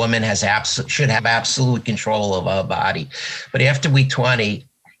think the woman should have absolute control of her body. But after week 20,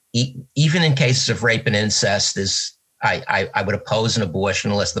 even in cases of rape and incest, I would oppose an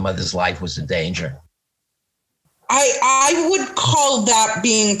abortion unless the mother's life was in danger. I would call that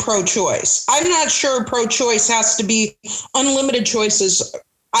being pro-choice. I'm not sure pro-choice has to be unlimited choices.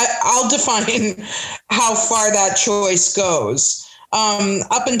 I'll define how far that choice goes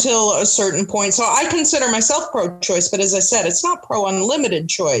up until a certain point. So I consider myself pro-choice, but as I said, it's not pro-unlimited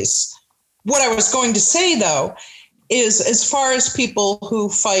choice. What I was going to say, though, is as far as people who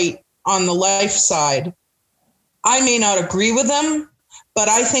fight on the life side, I may not agree with them, but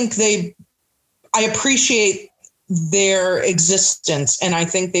I think I appreciate their existence, and I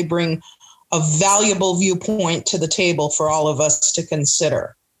think they bring a valuable viewpoint to the table for all of us to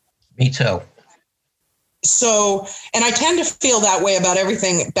consider. Me too. So, and I tend to feel that way about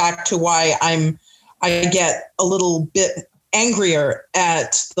everything, back to why I get a little bit angrier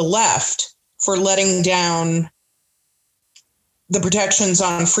at the left for letting down the protections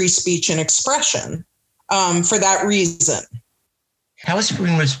on free speech and expression for that reason. How has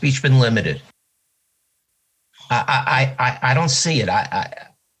freedom of speech been limited? I don't see it.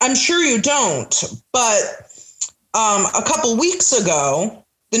 I'm sure you don't, but a couple weeks ago,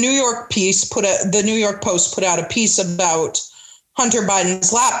 the New York Post put out a piece about Hunter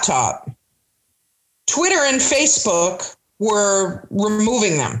Biden's laptop. Twitter and Facebook were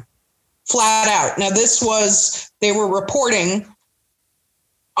removing them flat out. Now, they were reporting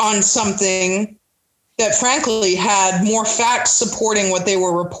on something that frankly had more facts supporting what they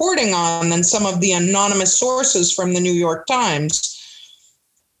were reporting on than some of the anonymous sources from the New York Times.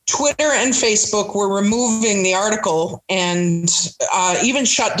 Twitter and Facebook were removing the article and even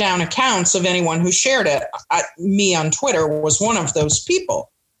shut down accounts of anyone who shared it. Me on Twitter was one of those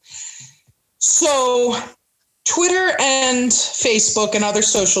people. So Twitter and Facebook and other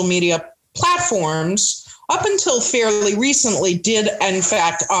social media platforms, up until fairly recently, did in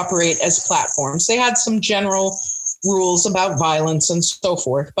fact operate as platforms. They had some general rules about violence and so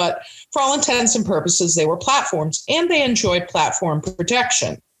forth, but for all intents and purposes, they were platforms, and they enjoyed platform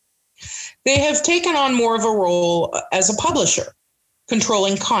protection. They have taken on more of a role as a publisher,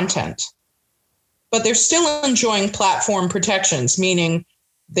 controlling content, but they're still enjoying platform protections, meaning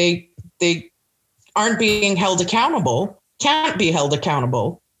they aren't being held accountable, can't be held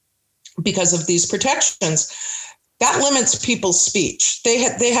accountable because of these protections. That limits people's speech.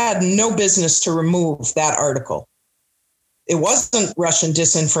 They had no business to remove that article. It wasn't Russian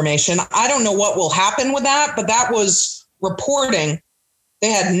disinformation. I don't know what will happen with that, but that was reporting. They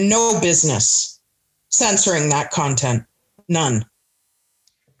had no business censoring that content. None.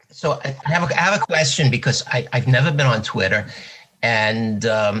 So I have a question, because I've never been on Twitter, and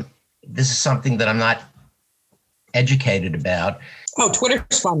this is something that I'm not educated about. Oh,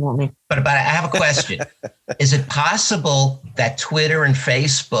 Twitter's fun on me. But I have a question. Is it possible that Twitter and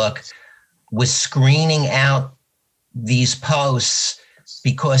Facebook was screening out these posts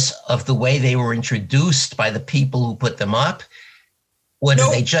because of the way they were introduced by the people who put them up? Or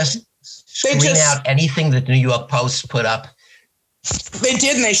did they just screen out anything that the New York Post put up? They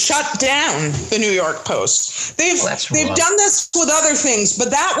did, and they shut down the New York Post. They've done this with other things, but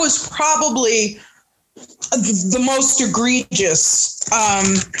that was probably the most egregious,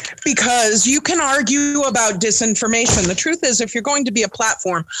 because you can argue about disinformation. The truth is, if you're going to be a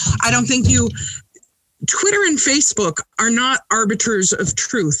platform, I don't think Twitter and Facebook are not arbiters of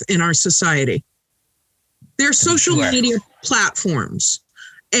truth in our society. They're social media platforms.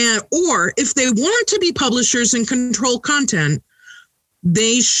 Or if they want to be publishers and control content,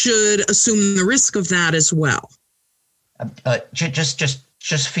 they should assume the risk of that as well.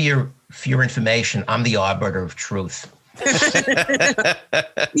 Just for your information, I'm the arbiter of truth.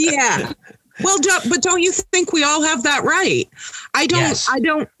 Yeah. Well, but don't you think we all have that right? I don't. Yes. I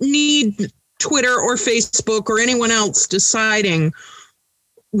don't need Twitter or Facebook or anyone else deciding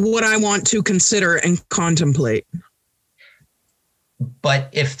what I want to consider and contemplate. But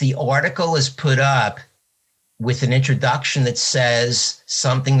if the article is put up with an introduction that says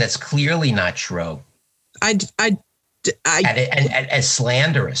something that's clearly not true, and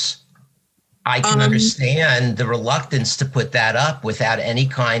slanderous, I can understand the reluctance to put that up without any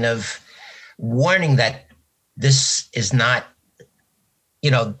kind of warning that this is not,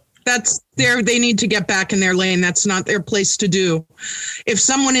 That's they need to get back in their lane. That's not their place to do. If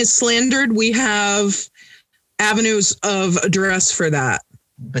someone is slandered, we have avenues of address for that.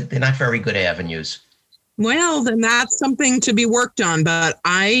 But they're not very good avenues. Well, then that's something to be worked on. But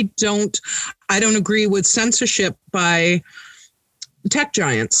I don't agree with censorship by tech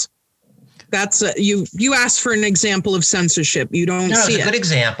giants. That's you asked for an example of censorship. You don't see it. No, a good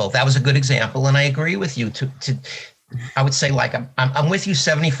example. That was a good example, and I agree with you. I would say, like, I'm with you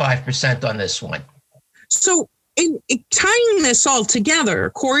 75% on this one. So, in tying this all together,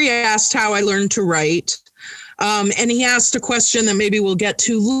 Corey asked how I learned to write, and he asked a question that maybe we'll get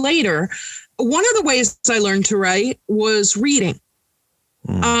to later. One of the ways I learned to write was reading.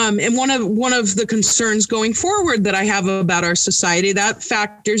 And one of the concerns going forward that I have about our society that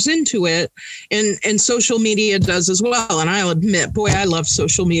factors into it, and social media does as well. And I'll admit, boy, I love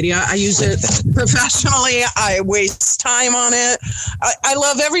social media. I use it professionally. I waste time on it. I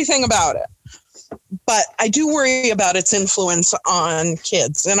love everything about it. But I do worry about its influence on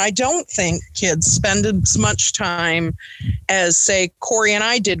kids. And I don't think kids spend as much time as, say, Corey and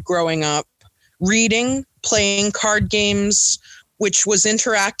I did growing up, reading, playing card games, which was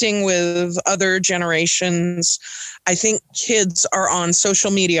interacting with other generations. I think kids are on social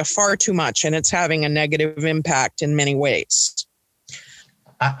media far too much, and it's having a negative impact in many ways.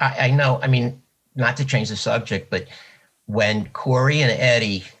 I know, I mean, not to change the subject, but when Corey and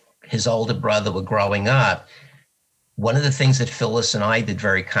Eddie, his older brother, were growing up, one of the things that Phyllis and I did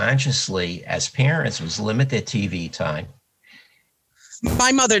very consciously as parents was limit their TV time.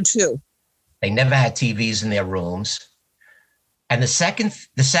 My mother too. They never had TVs in their rooms. And the second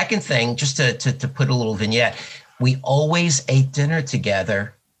thing, just to put a little vignette, we always ate dinner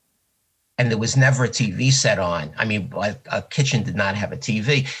together, and there was never a TV set on. I mean, a kitchen did not have a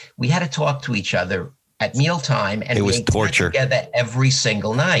TV. We had to talk to each other at mealtime, and it was torture together every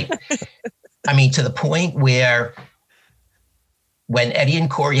single night. I mean, to the point where when Eddie and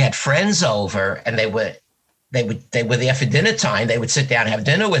Corey had friends over, and they were there for dinner time, they would sit down and have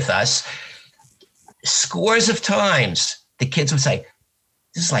dinner with us. Scores of times, the kids would say,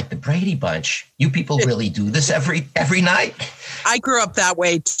 "This is like the Brady Bunch. You people really do this every night?" I grew up that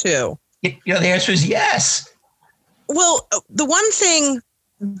way too. The answer is yes. Well, the one thing,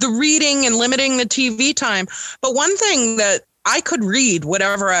 the reading and limiting the TV time, but one thing that I could read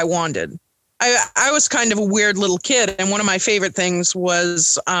whatever I wanted. I was kind of a weird little kid, and one of my favorite things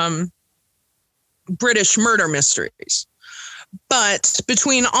was British murder mysteries. But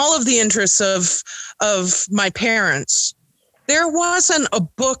between all of the interests of my parents, there wasn't a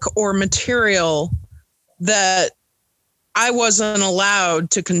book or material that I wasn't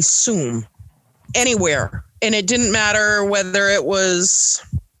allowed to consume anywhere. And it didn't matter whether it was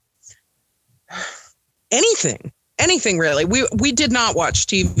anything really. We did not watch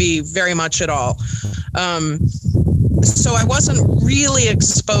TV very much at all. so I wasn't really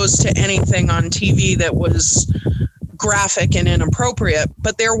exposed to anything on TV that was graphic and inappropriate,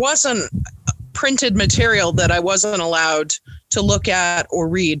 but there wasn't printed material that I wasn't allowed to look at or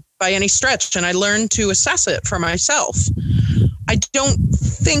read by any stretch. And I learned to assess it for myself. I don't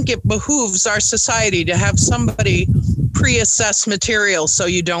think it behooves our society to have somebody pre-assess material so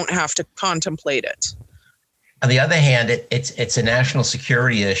you don't have to contemplate it. On the other hand, it's a national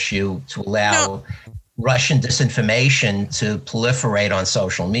security issue to allow Russian disinformation to proliferate on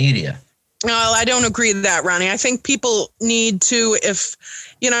social media. Well, I don't agree with that, Ronnie. I think people need to, if,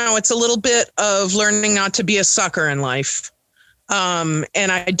 it's a little bit of learning not to be a sucker in life. And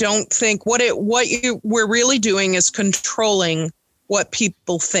I don't think we're really doing is controlling what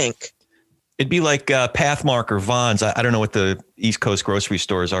people think. It'd be like Pathmark or Vons. I don't know what the East Coast grocery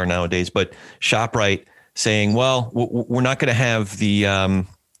stores are nowadays, but ShopRite saying, well, we're not going to have the,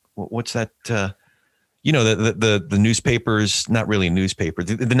 what's that? The newspapers, not really a newspaper,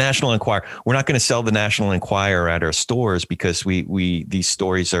 the National Enquirer. We're not going to sell the National Enquirer at our stores because these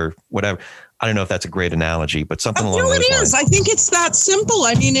stories are whatever. I don't know if that's a great analogy, but something along those lines. No, it is. I think it's that simple.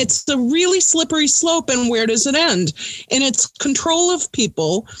 I mean, it's a really slippery slope, and where does it end? And it's control of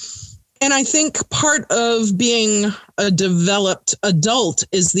people. And I think part of being a developed adult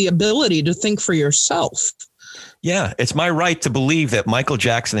is the ability to think for yourself. Yeah, it's my right to believe that Michael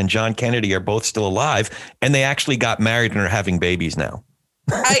Jackson and John Kennedy are both still alive, and they actually got married and are having babies now.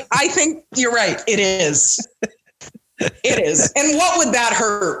 I think you're right. It is. It is. And what would that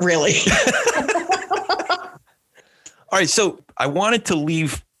hurt, really? All right. So I wanted to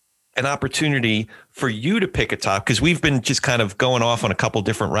leave an opportunity for you to pick a topic, because we've been just kind of going off on a couple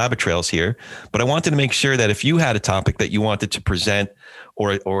different rabbit trails here. But I wanted to make sure that if you had a topic that you wanted to present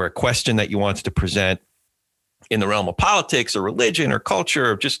or a question that you wanted to present in the realm of politics or religion or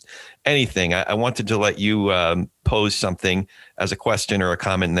culture or just anything, I wanted to let you pose something as a question or a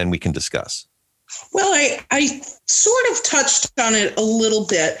comment, and then we can discuss. Well, I sort of touched on it a little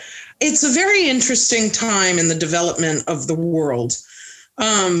bit. It's a very interesting time in the development of the world.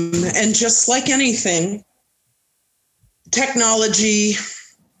 And just like anything, technology,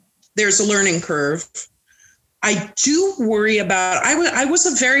 there's a learning curve. I do worry about, I was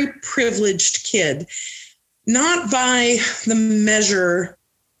a very privileged kid, not by the measure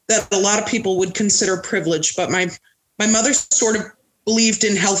that a lot of people would consider privilege, but my mother sort of believed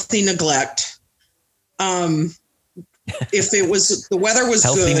in healthy neglect. If it was, the weather was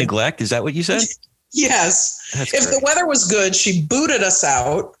healthy good. Healthy neglect? Is that what you said? Yes. That's if great. The weather was good, she booted us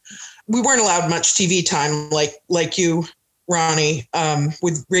out. We weren't allowed much TV time like you, Ronnie,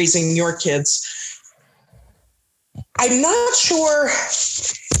 with raising your kids. I'm not sure,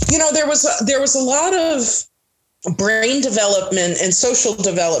 there was a lot of brain development and social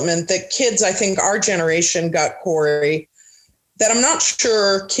development that kids, I think our generation got, Corey, that I'm not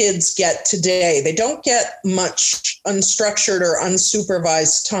sure kids get today. They don't get much unstructured or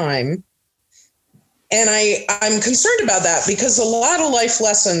unsupervised time. And I'm concerned about that because a lot of life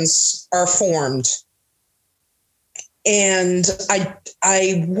lessons are formed. And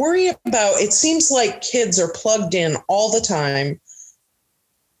I worry about, it seems like kids are plugged in all the time.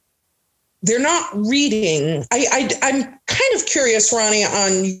 They're not reading. I'm kind of curious, Ronnie,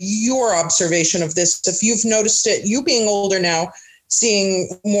 on your observation of this. If you've noticed it, you being older now, seeing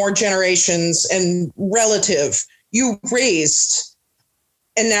more generations and relative, you raised,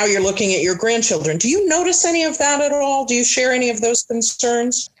 and now you're looking at your grandchildren. Do you notice any of that at all? Do you share any of those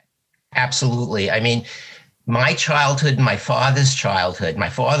concerns? Absolutely. I mean, my childhood and my father's childhood, my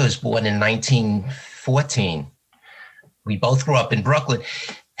father was born in 1914. We both grew up in Brooklyn.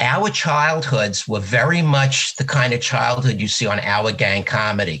 Our childhoods were very much the kind of childhood you see on Our Gang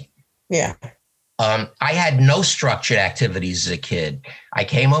comedy. Yeah. I had no structured activities as a kid. I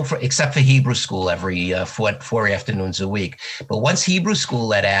came home except for Hebrew school every four afternoons a week. But once Hebrew school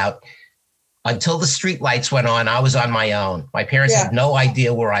let out, until the street lights went on, I was on my own. My parents had no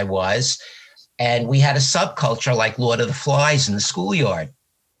idea where I was. And we had a subculture like Lord of the Flies in the schoolyard.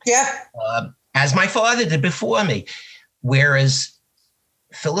 Yeah. As my father did before me. Whereas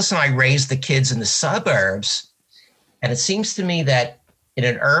Phyllis and I raised the kids in the suburbs. And it seems to me that in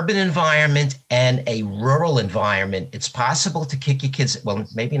an urban environment and a rural environment, it's possible to kick your kids. Well,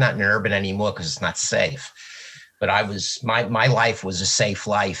 maybe not in urban anymore because it's not safe. But my life was a safe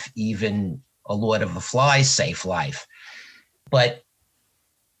life, even a Lord of the Flies safe life. But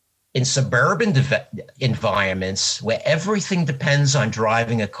in suburban environments where everything depends on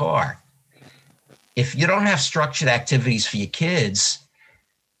driving a car, if you don't have structured activities for your kids,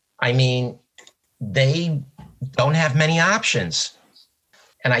 I mean, they don't have many options.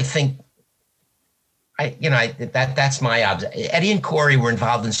 And I think That's my observation. Eddie and Corey were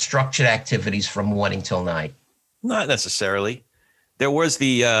involved in structured activities from morning till night. Not necessarily. There was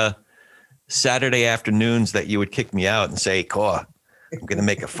the Saturday afternoons that you would kick me out and say, "Cor, I'm going to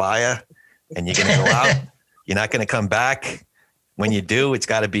make a fire and you're going to go out. You're not going to come back. When you do, it's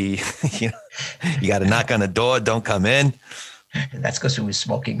got to be, you got to knock on the door. Don't come in." And that's because we were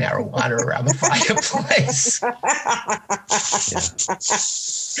smoking marijuana around the fireplace.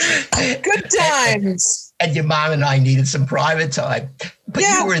 Good times. And your mom and I needed some private time. But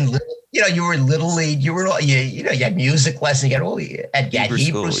you were in Little League. You had music lessons. You had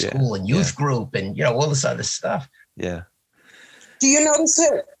Hebrew school and youth group and, all this other stuff. Yeah. Do you notice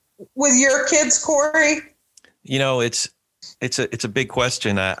it with your kids, Corey? It's a big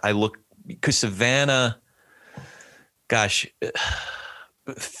question. I look, because Savannah, gosh,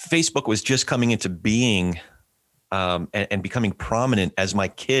 Facebook was just coming into being and becoming prominent as my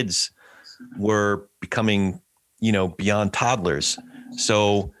kids were becoming, beyond toddlers.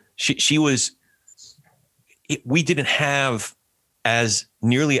 So we didn't have as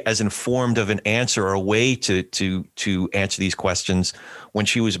nearly as informed of an answer or a way to answer these questions when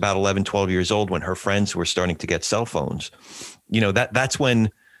she was about 11, 12 years old, when her friends were starting to get cell phones. That's when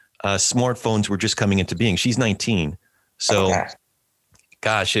smartphones were just coming into being. She's 19. So,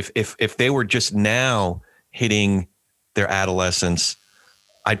 gosh, if they were just now hitting their adolescence,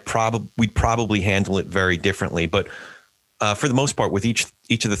 we'd probably handle it very differently. But for the most part, with each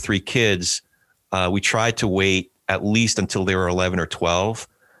of the three kids, we tried to wait at least until they were 11 or 12.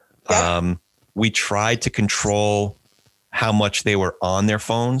 Yeah. We tried to control how much they were on their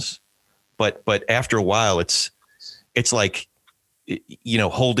phones, but after a while, it's like,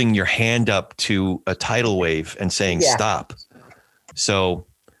 holding your hand up to a tidal wave and saying stop. So,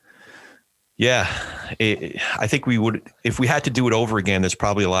 I think we would, if we had to do it over again, there's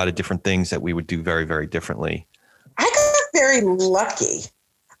probably a lot of different things that we would do very, very differently. I got very lucky.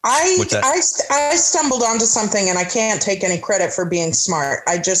 I stumbled onto something, and I can't take any credit for being smart.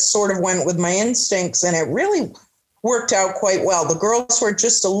 I just sort of went with my instincts, and it really worked out quite well. The girls were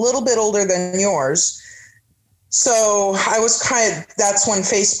just a little bit older than yours. So I was that's when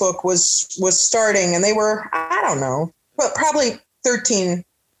Facebook was starting, and they were, I don't know, but probably 13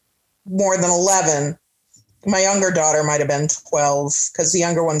 more than 11. My younger daughter might've been 12, because the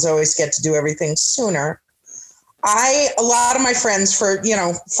younger ones always get to do everything sooner. A lot of my friends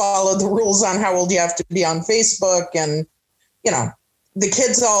followed the rules on how old you have to be on Facebook, and, the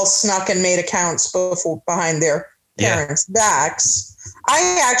kids all snuck and made accounts behind their parents' backs.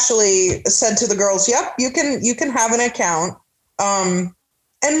 I actually said to the girls, "Yep, you can have an account." And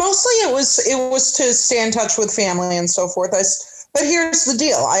mostly it was to stay in touch with family and so forth. But here's the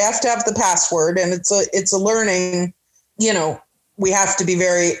deal. I have to have the password, and it's a learning, we have to be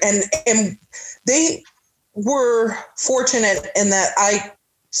very, and they were fortunate in that I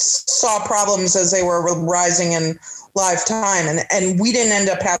saw problems as they were rising in live time, and we didn't end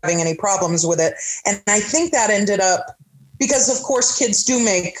up having any problems with it. And I think that ended up, because of course kids do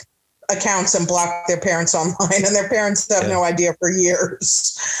make accounts and block their parents online, and their parents have no idea for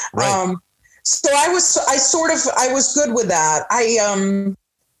years. Right. So I was good with that. I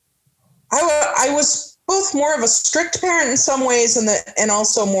was both more of a strict parent in some ways, and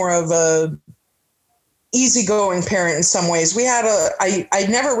also more of a easygoing parent in some ways. I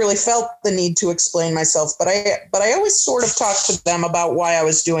never really felt the need to explain myself, but I always sort of talked to them about why I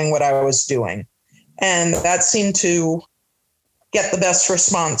was doing what I was doing. And that seemed to get the best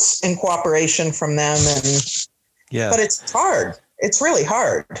response and cooperation from them. But it's hard. It's really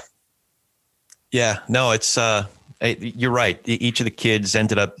hard. Yeah, no, it's, you're right. Each of the kids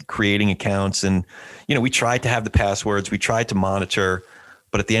ended up creating accounts, and, we tried to have the passwords, we tried to monitor,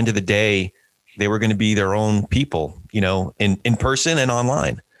 but at the end of the day, they were going to be their own people, in person and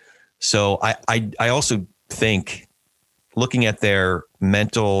online. So I also think, looking at their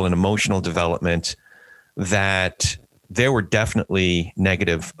mental and emotional development, that there were definitely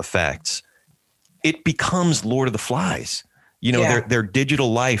negative effects. It becomes Lord of the Flies, their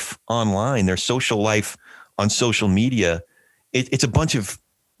digital life online, their social life on social media. It's a bunch of,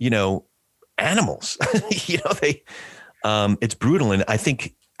 animals, it's brutal. And I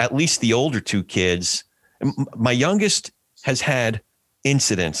think at least the older two kids, my youngest has had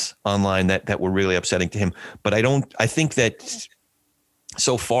incidents online that were really upsetting to him, but I think that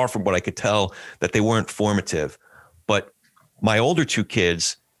so far from what I could tell, that they weren't formative. But my older two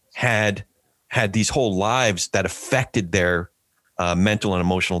kids had these whole lives that affected their mental and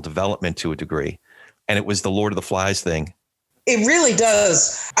emotional development to a degree. And it was the Lord of the Flies thing. It really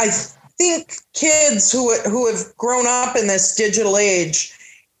does. I think kids who have grown up in this digital age,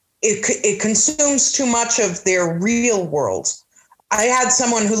 it consumes too much of their real world. I had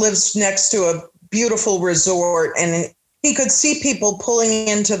someone who lives next to a beautiful resort, and he could see people pulling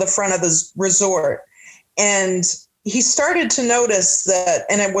into the front of the resort. And he started to notice that,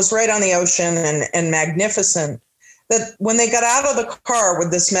 and it was right on the ocean and magnificent, that when they got out of the car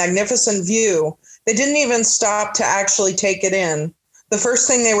with this magnificent view, they didn't even stop to actually take it in. The first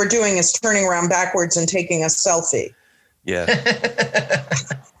thing they were doing is turning around backwards and taking a selfie. Yeah.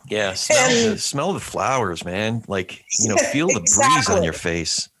 Yeah. Smell the flowers, man. Like, feel the breeze on your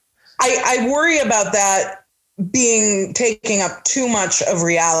face. I worry about that taking up too much of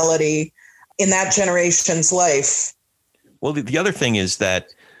reality in that generation's life. Well, the other thing is that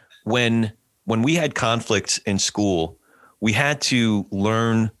when we had conflicts in school, we had to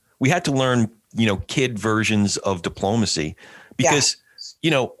learn, kid versions of diplomacy, because,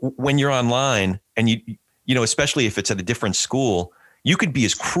 when you're online and especially if it's at a different school, you could be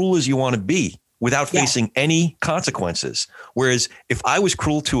as cruel as you want to be without facing any consequences. Whereas if I was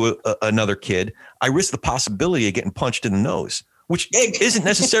cruel to another kid, I risk the possibility of getting punched in the nose, which isn't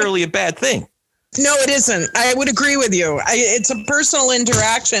necessarily a bad thing. No, it isn't. I would agree with you. It's a personal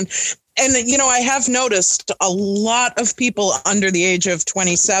interaction. And, I have noticed a lot of people under the age of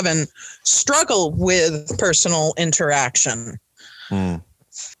 27 struggle with personal interaction. And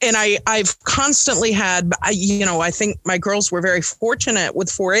I've constantly had, I think my girls were very fortunate with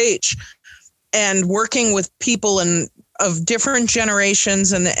 4-H and working with people of different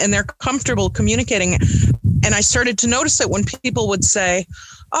generations, and they're comfortable communicating. And I started to notice that when people would say,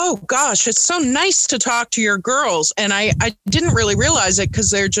 oh, gosh, it's so nice to talk to your girls. And I didn't really realize it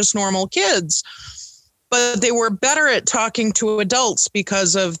because they're just normal kids. But they were better at talking to adults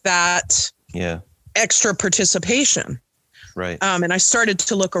because of that extra participation. Right. And I started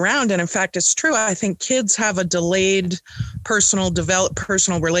to look around, and in fact, it's true. I think kids have a delayed personal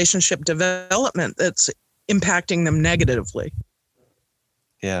relationship development that's impacting them negatively.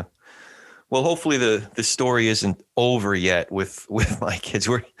 Yeah. Well, hopefully the story isn't over yet with my kids.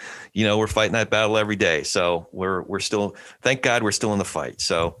 We're fighting that battle every day. So we're still, thank God we're still in the fight.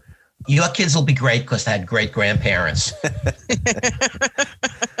 So your kids will be great because they had great grandparents.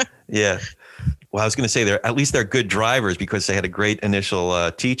 Yeah. Well, I was going to say at least they're good drivers because they had a great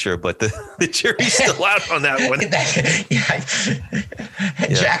initial teacher, but the jury's still out on that one.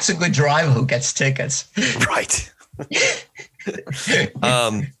 Jack's a good driver who gets tickets. Right.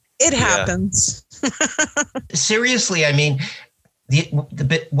 It happens. Seriously, I mean,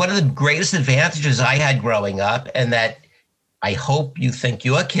 one of the greatest advantages I had growing up, and that I hope you think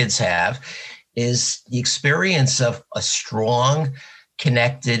your kids have, is the experience of a strong,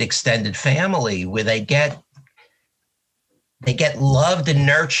 connected, extended family where they get loved and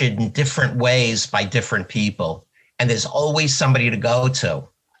nurtured in different ways by different people. And there's always somebody to go to.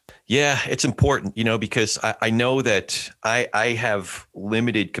 Yeah, it's important, because I know that I have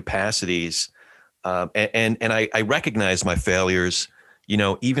limited capacities and I recognize my failures,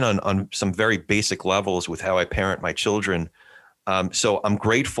 even on some very basic levels with how I parent my children. So I'm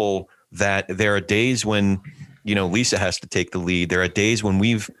grateful that there are days when, Lisa has to take the lead. There are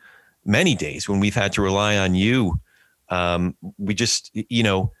many days when we've had to rely on you. We just,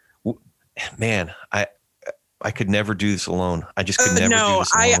 man, I could never do this alone. I just could never do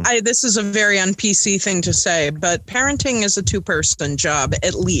this alone. This is a very un-PC thing to say, but parenting is a two-person job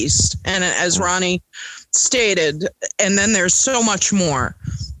at least. And as Ronnie stated, and then there's so much more.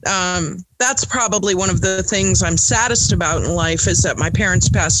 That's probably one of the things I'm saddest about in life is that my parents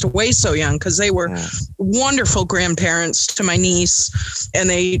passed away so young, because they were wonderful grandparents to my niece. And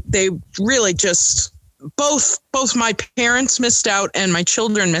they really just... Both my parents missed out and my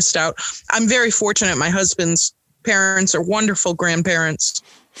children missed out. I'm very fortunate. My husband's parents are wonderful grandparents.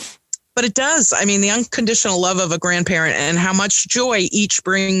 But it does. I mean, the unconditional love of a grandparent and how much joy each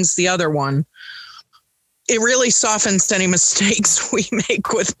brings the other one. It really softens any mistakes we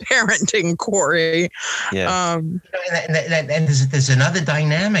make with parenting, Corey. Yeah. And there's another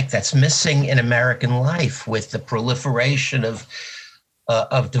dynamic that's missing in American life with the proliferation of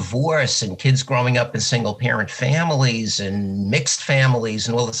divorce and kids growing up in single parent families and mixed families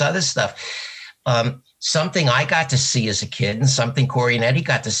and all this other stuff. Something I got to see as a kid and something Corey and Eddie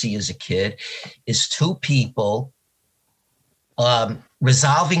got to see as a kid is two people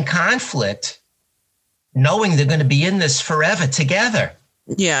resolving conflict, knowing they're going to be in this forever together.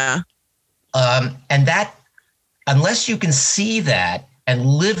 Yeah. And that, unless you can see that and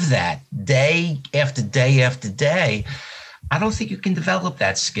live that day after day after day, I don't think you can develop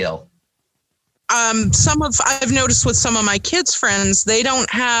that skill. I've noticed with some of my kids' friends, they don't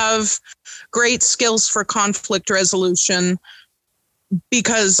have great skills for conflict resolution.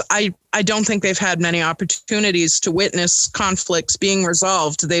 because I don't think they've had many opportunities to witness conflicts being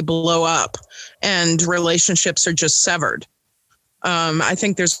resolved. They blow up and relationships are just severed. I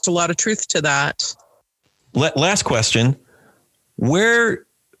think there's a lot of truth to that. Last question. Where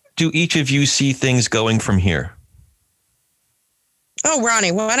do each of you see things going from here? Oh,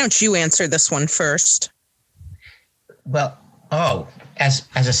 Ronnie, why don't you answer this one first? Well, as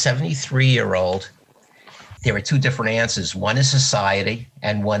a 73-year-old, there are two different answers. One is society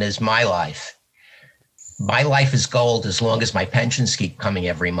and one is my life. My life is gold as long as my pensions keep coming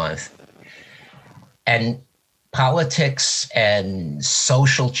every month. And politics and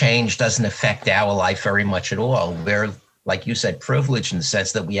social change doesn't affect our life very much at all. We're, like you said, privileged in the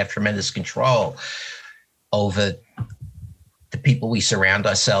sense that we have tremendous control over the people we surround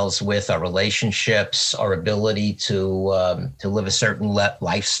ourselves with, our relationships, our ability to live a certain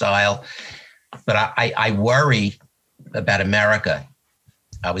lifestyle. But I worry about America.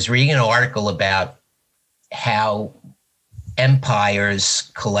 I was reading an article about how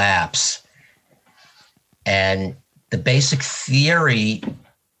empires collapse. And the basic theory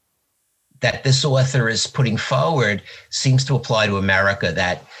that this author is putting forward seems to apply to America,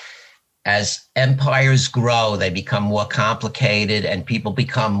 that as empires grow, they become more complicated and people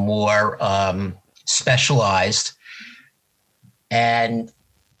become more specialized. And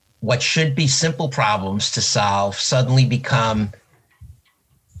what should be simple problems to solve suddenly become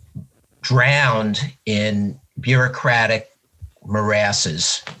drowned in bureaucratic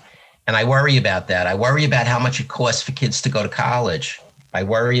morasses. And I worry about that. I worry about how much it costs for kids to go to college. I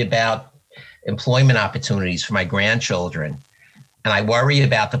worry about employment opportunities for my grandchildren. And I worry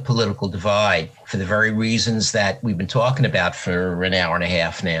about the political divide for the very reasons that we've been talking about for an hour and a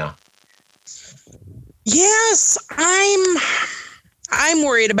half now. Yes, I'm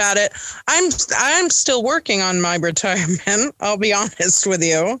worried about it. I'm still working on my retirement. I'll be honest with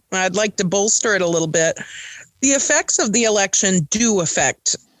you. I'd like to bolster it a little bit. The effects of the election do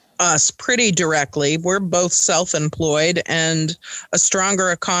affect us pretty directly. We're both self-employed, and a stronger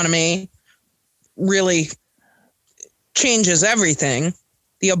economy really changes everything.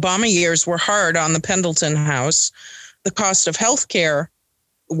 The Obama years were hard on the Pendleton house. The cost of healthcare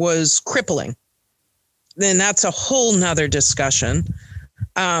was crippling. Then that's a whole nother discussion.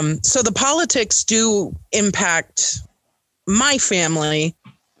 So the politics do impact my family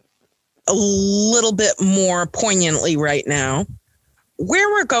a little bit more poignantly right now. Where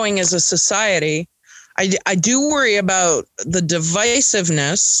we're going as a society, I do worry about the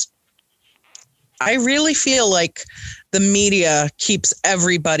divisiveness. I really feel like the media keeps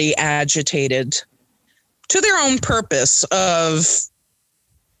everybody agitated to their own purpose of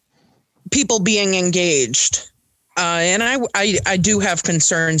people being engaged. And I do have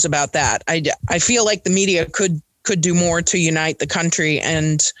concerns about that. I feel like the media could do more to unite the country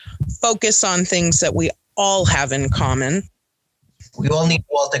and focus on things that we all have in common. We all need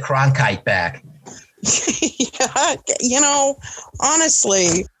Walter Cronkite back. Yeah,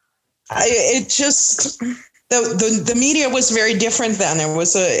 honestly, the media was very different then. It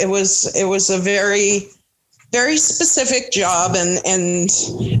was a very, very specific job, and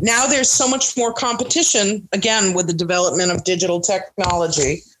now there's so much more competition again with the development of digital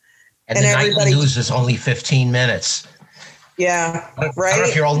technology. And the nightly news is only 15 minutes. Yeah, right. I don't know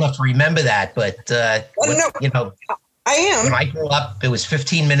if you're old enough to remember that, but I am. When I grew up, it was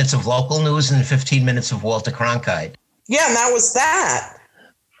 15 minutes of local news and 15 minutes of Walter Cronkite. Yeah, and that was that.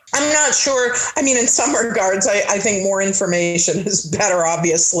 I'm not sure. I mean, in some regards, I think more information is better,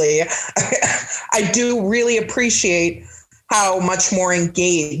 obviously. I do really appreciate how much more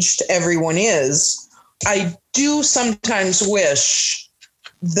engaged everyone is. I do sometimes wish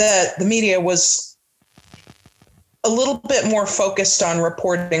that the media was a little bit more focused on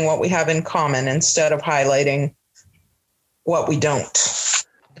reporting what we have in common instead of highlighting what we don't.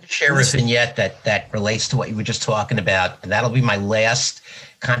 Share a vignette that relates to what you were just talking about. And that'll be my last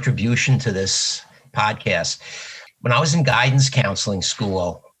contribution to this podcast. When I was in guidance counseling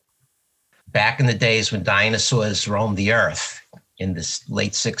school, back in the days when dinosaurs roamed the earth in the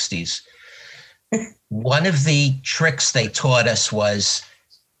late 60s, one of the tricks they taught us was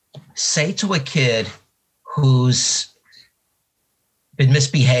say to a kid who's been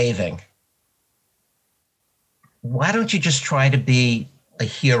misbehaving, why don't you just try to be a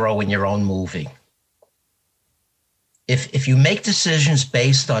hero in your own movie? If you make decisions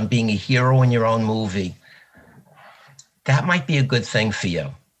based on being a hero in your own movie, that might be a good thing for you.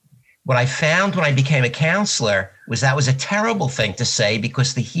 What I found when I became a counselor was that was a terrible thing to say,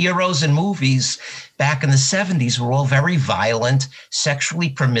 because the heroes in movies back in the 70s were all very violent, sexually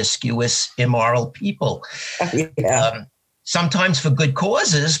promiscuous, immoral people. Yeah. sometimes for good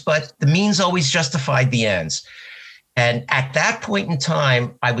causes, but the means always justified the ends. And at that point in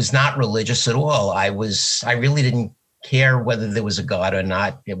time, I was not religious at all. I really didn't care whether there was a God or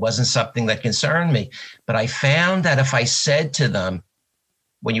not. It wasn't something that concerned me. But I found that if I said to them,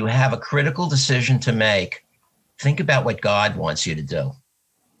 when you have a critical decision to make, think about what God wants you to do.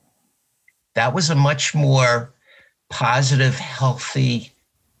 That was a much more positive, healthy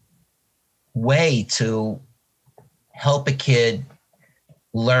way to help a kid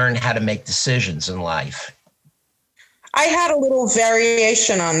learn how to make decisions in life. I had a little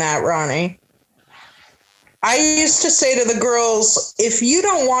variation on that, Ronnie. I used to say to the girls, if you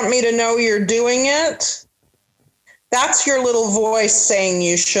don't want me to know you're doing it, that's your little voice saying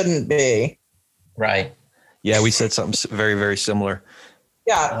you shouldn't be. Right. Yeah, we said something very, very similar.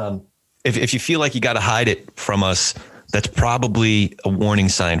 Yeah. If you feel like you got to hide it from us, that's probably a warning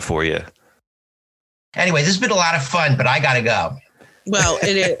sign for you. Anyway, this has been a lot of fun, but I got to go. Well,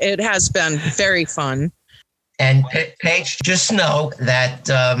 it has been very fun. And Paige, just know that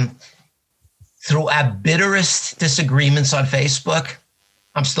through our bitterest disagreements on Facebook,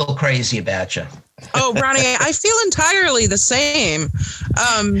 I'm still crazy about you. Oh, Ronnie, I feel entirely the same.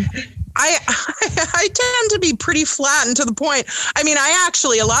 I tend to be pretty flat and to the point. I mean, I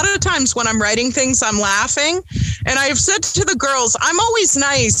actually, a lot of times when I'm writing things, I'm laughing. And I've said to the girls, I'm always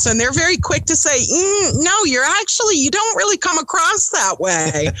nice. And they're very quick to say, no, you don't really come across that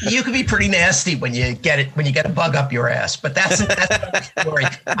way. You can be pretty nasty when you get a bug up your ass. But that's another story.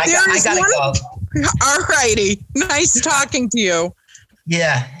 I got to go. All righty. Nice talking to you.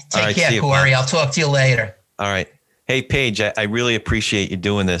 Yeah. Take care, Corey. I'll talk to you later. All right. Hey, Paige, I really appreciate you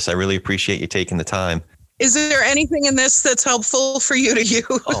doing this. I really appreciate you taking the time. Is there anything in this that's helpful for you to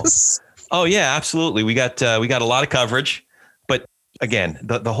use? Oh yeah, absolutely. We got a lot of coverage, but again,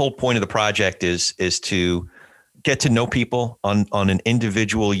 the whole point of the project is to get to know people on an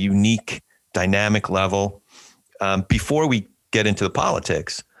individual, unique, dynamic level before we get into the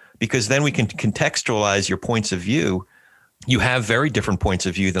politics, because then we can contextualize your points of view. You have very different points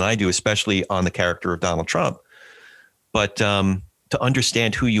of view than I do, especially on the character of Donald Trump. But to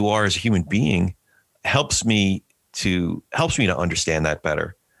understand who you are as a human being helps me to understand that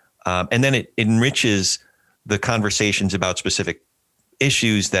better. And then it enriches the conversations about specific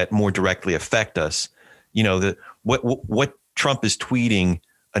issues that more directly affect us. You know, what Trump is tweeting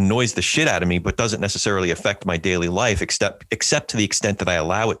annoys the shit out of me, but doesn't necessarily affect my daily life, except to the extent that I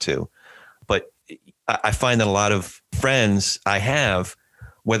allow it to. But I find that a lot of friends I have,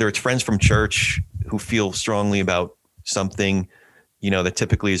 whether it's friends from church who feel strongly about something, you know, that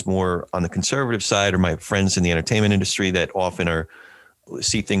typically is more on the conservative side, or my friends in the entertainment industry that often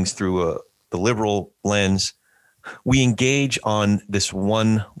see things through the liberal lens, we engage on this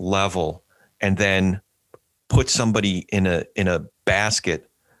one level and then put somebody in a basket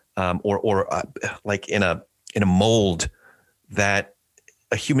or like in a mold that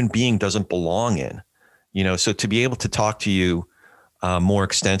a human being doesn't belong in, you know. So to be able to talk to you more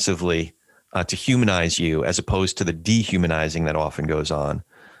extensively, to humanize you as opposed to the dehumanizing that often goes on,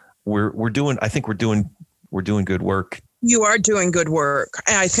 we're doing good work. You are doing good work.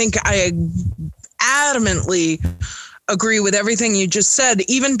 I think I adamantly agree with everything you just said,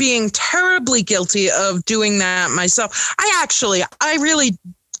 even being terribly guilty of doing that myself. I really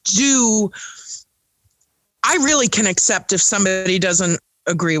can accept if somebody doesn't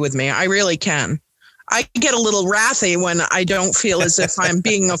agree with me. I really can. I get a little wrathy when I don't feel as if I'm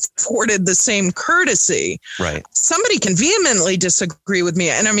being afforded the same courtesy. Right. Somebody can vehemently disagree with me.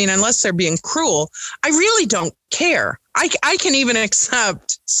 And I mean, unless they're being cruel, I really don't care. I can even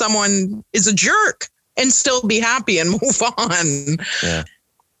accept someone is a jerk and still be happy and move on. Yeah.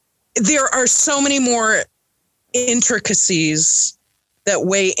 There are so many more intricacies that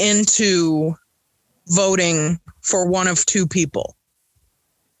weigh into voting for one of two people.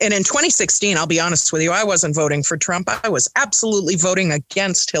 And in 2016, I'll be honest with you, I wasn't voting for Trump. I was absolutely voting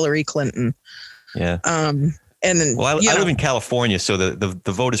against Hillary Clinton. Yeah. And then, well, I live in California, so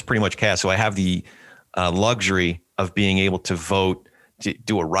the vote is pretty much cast. So I have the luxury of being able to vote, to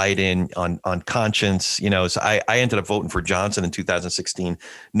do a write-in on conscience. You know, so I ended up voting for Johnson in 2016,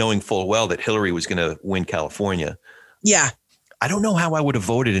 knowing full well that Hillary was going to win California. Yeah. I don't know how I would have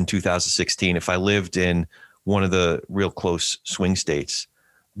voted in 2016 if I lived in one of the real close swing states.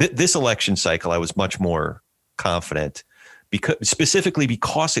 This election cycle, I was much more confident, specifically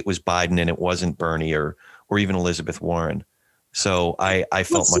because it was Biden and it wasn't Bernie or even Elizabeth Warren. So I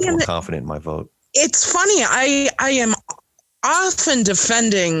felt much more confident in my vote. It's funny. I am often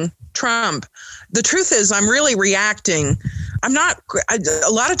defending Trump. The truth is, I'm really reacting. A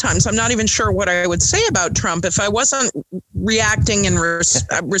lot of times I'm not even sure what I would say about Trump if I wasn't reacting and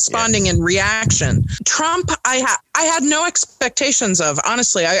responding in reaction. Trump, I had no expectations of.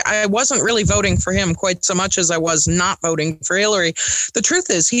 Honestly, I wasn't really voting for him quite so much as I was not voting for Hillary. The truth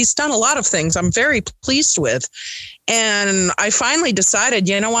is, he's done a lot of things I'm very pleased with. And I finally decided,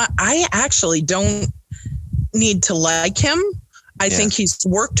 you know what? I actually don't need to like him. I think he's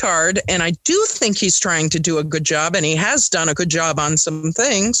worked hard, and I do think he's trying to do a good job, and he has done a good job on some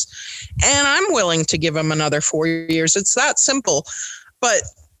things. And I'm willing to give him another 4 years. It's that simple. But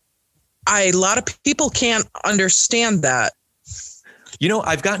a lot of people can't understand that. You know,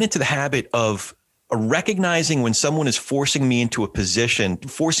 I've gotten into the habit of recognizing when someone is forcing me into a position,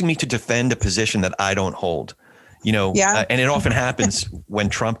 forcing me to defend a position that I don't hold. You know, and it often happens when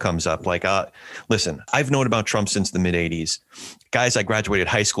Trump comes up. Like, listen, I've known about Trump since the mid 80s. Guys I graduated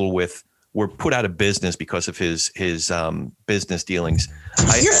high school with were put out of business because of his business dealings.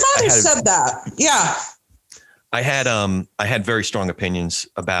 Your father said that. Yeah. I had very strong opinions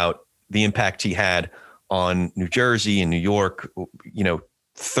about the impact he had on New Jersey and New York,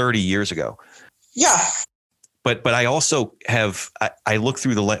 30 years ago. Yeah. But I also have, I look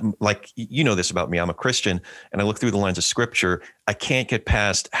through the lens, like, you know this about me, I'm a Christian, and I look through the lens of scripture. I can't get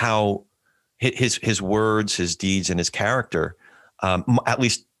past how his words, his deeds, and his character, at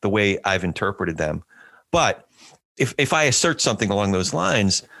least the way I've interpreted them. But if I assert something along those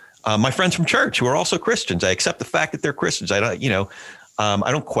lines, my friends from church who are also Christians, I accept the fact that they're Christians. I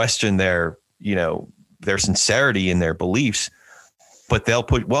don't question their sincerity in their beliefs. But they'll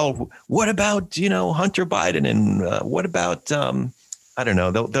put, well, what about, Hunter Biden? And what about, I don't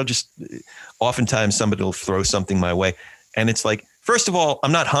know, they'll just, oftentimes somebody will throw something my way. And it's like, first of all,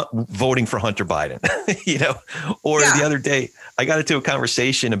 I'm not voting for Hunter Biden, or the other day I got into a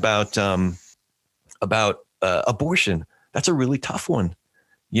conversation about abortion. That's a really tough one.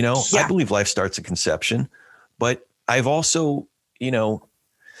 I believe life starts at conception, but I've also,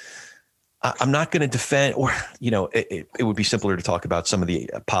 I'm not going to defend, or, it would be simpler to talk about some of the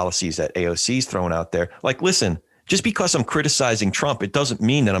policies that AOC's thrown out there. Like, listen, just because I'm criticizing Trump, it doesn't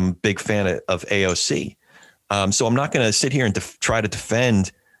mean that I'm a big fan of AOC. So I'm not going to sit here and try to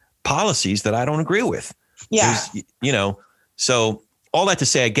defend policies that I don't agree with. Yeah. So all that to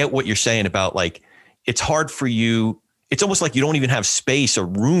say, I get what you're saying about, like, it's hard for you. It's almost like you don't even have space or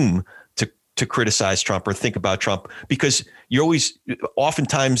room to criticize Trump or think about Trump, because you're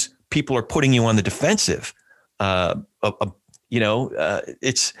oftentimes people are putting you on the defensive. It's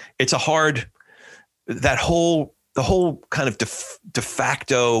a hard, the whole kind of de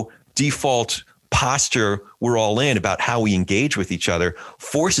facto default posture we're all in about how we engage with each other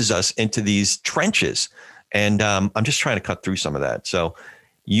forces us into these trenches. And I'm just trying to cut through some of that. So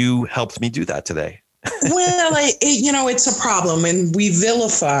you helped me do that today. Well, it's a problem, and we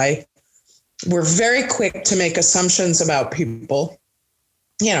vilify. We're very quick to make assumptions about people.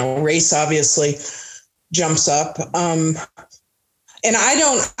 Race obviously jumps up. And I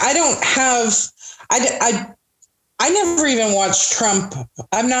never even watched Trump.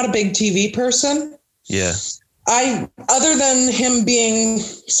 I'm not a big TV person. Yeah. Other than him being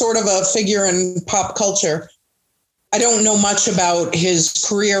sort of a figure in pop culture, I don't know much about his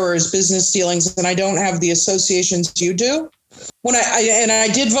career or his business dealings, and I don't have the associations you do. When I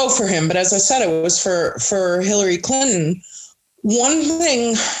did vote for him, but as I said, it was for Hillary Clinton. One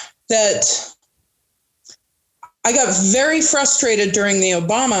thing that I got very frustrated during the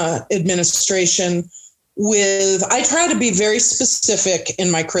Obama administration with, I try to be very specific in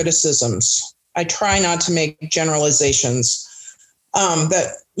my criticisms. I try not to make generalizations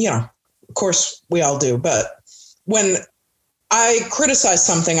that, of course we all do. But when I criticize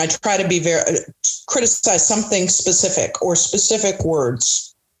something, I try to criticize something specific, or specific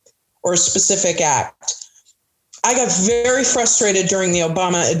words, or a specific act. I got very frustrated during the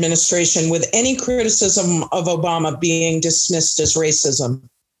Obama administration with any criticism of Obama being dismissed as racism.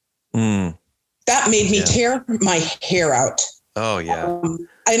 That made me tear my hair out. Oh, yeah.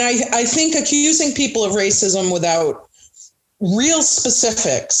 And I think accusing people of racism without real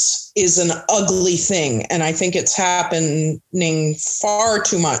specifics is an ugly thing. And I think it's happening far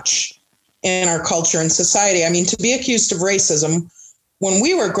too much in our culture and society. I mean, to be accused of racism when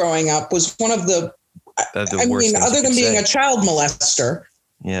we were growing up was one of the other than being a child molester,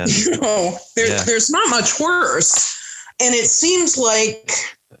 there's not much worse. And it seems like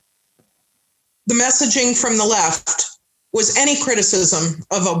the messaging from the left was any criticism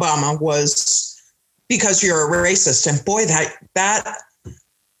of Obama was because you're a racist. And boy, that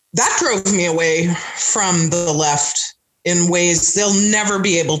drove me away from the left in ways they'll never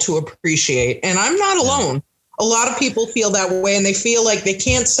be able to appreciate. And I'm not alone. A lot of people feel that way, and they feel like they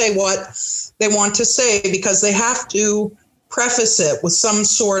can't say what they want to say because they have to preface it with some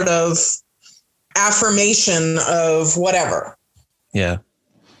sort of affirmation of whatever. Yeah.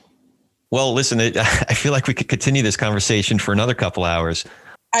 Well, listen, I feel like we could continue this conversation for another couple hours.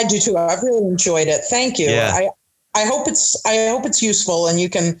 I do too. I've really enjoyed it. Thank you. Yeah. I hope it's useful and you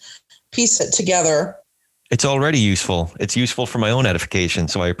can piece it together. It's already useful. It's useful for my own edification,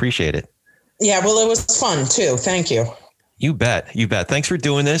 so I appreciate it. Yeah, well, it was fun too. Thank you. You bet. You bet. Thanks for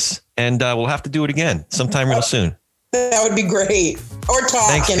doing this, and we'll have to do it again sometime real soon. That would be great. Or talk.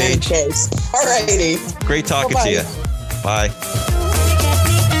 Thanks, in Paige. any case. All righty. Great talking to you. Bye.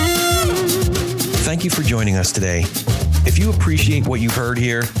 Thank you for joining us today. If you appreciate what you've heard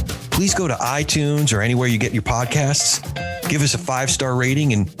here, please go to iTunes or anywhere you get your podcasts. Give us a 5-star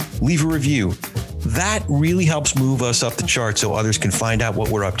rating and leave a review. That really helps move us up the chart so others can find out what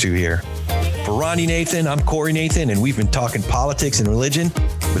we're up to here. For Ronnie Nathan, I'm Corey Nathan, and we've been talking politics and religion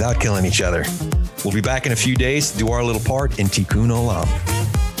without killing each other. We'll be back in a few days to do our little part in Tikkun Olam.